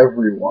anger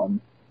everyone.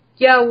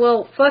 Yeah,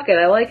 well, fuck it.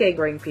 I like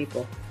angering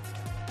people.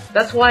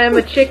 That's why I'm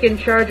a chick in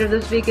charge of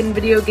This Week in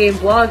Video Game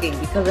Blogging,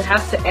 because it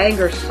has to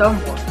anger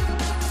someone.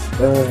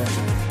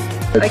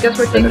 I guess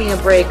we're taking a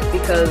break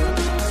because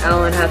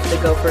Alan has to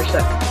go for a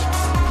second.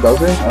 Does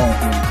he?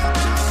 Oh,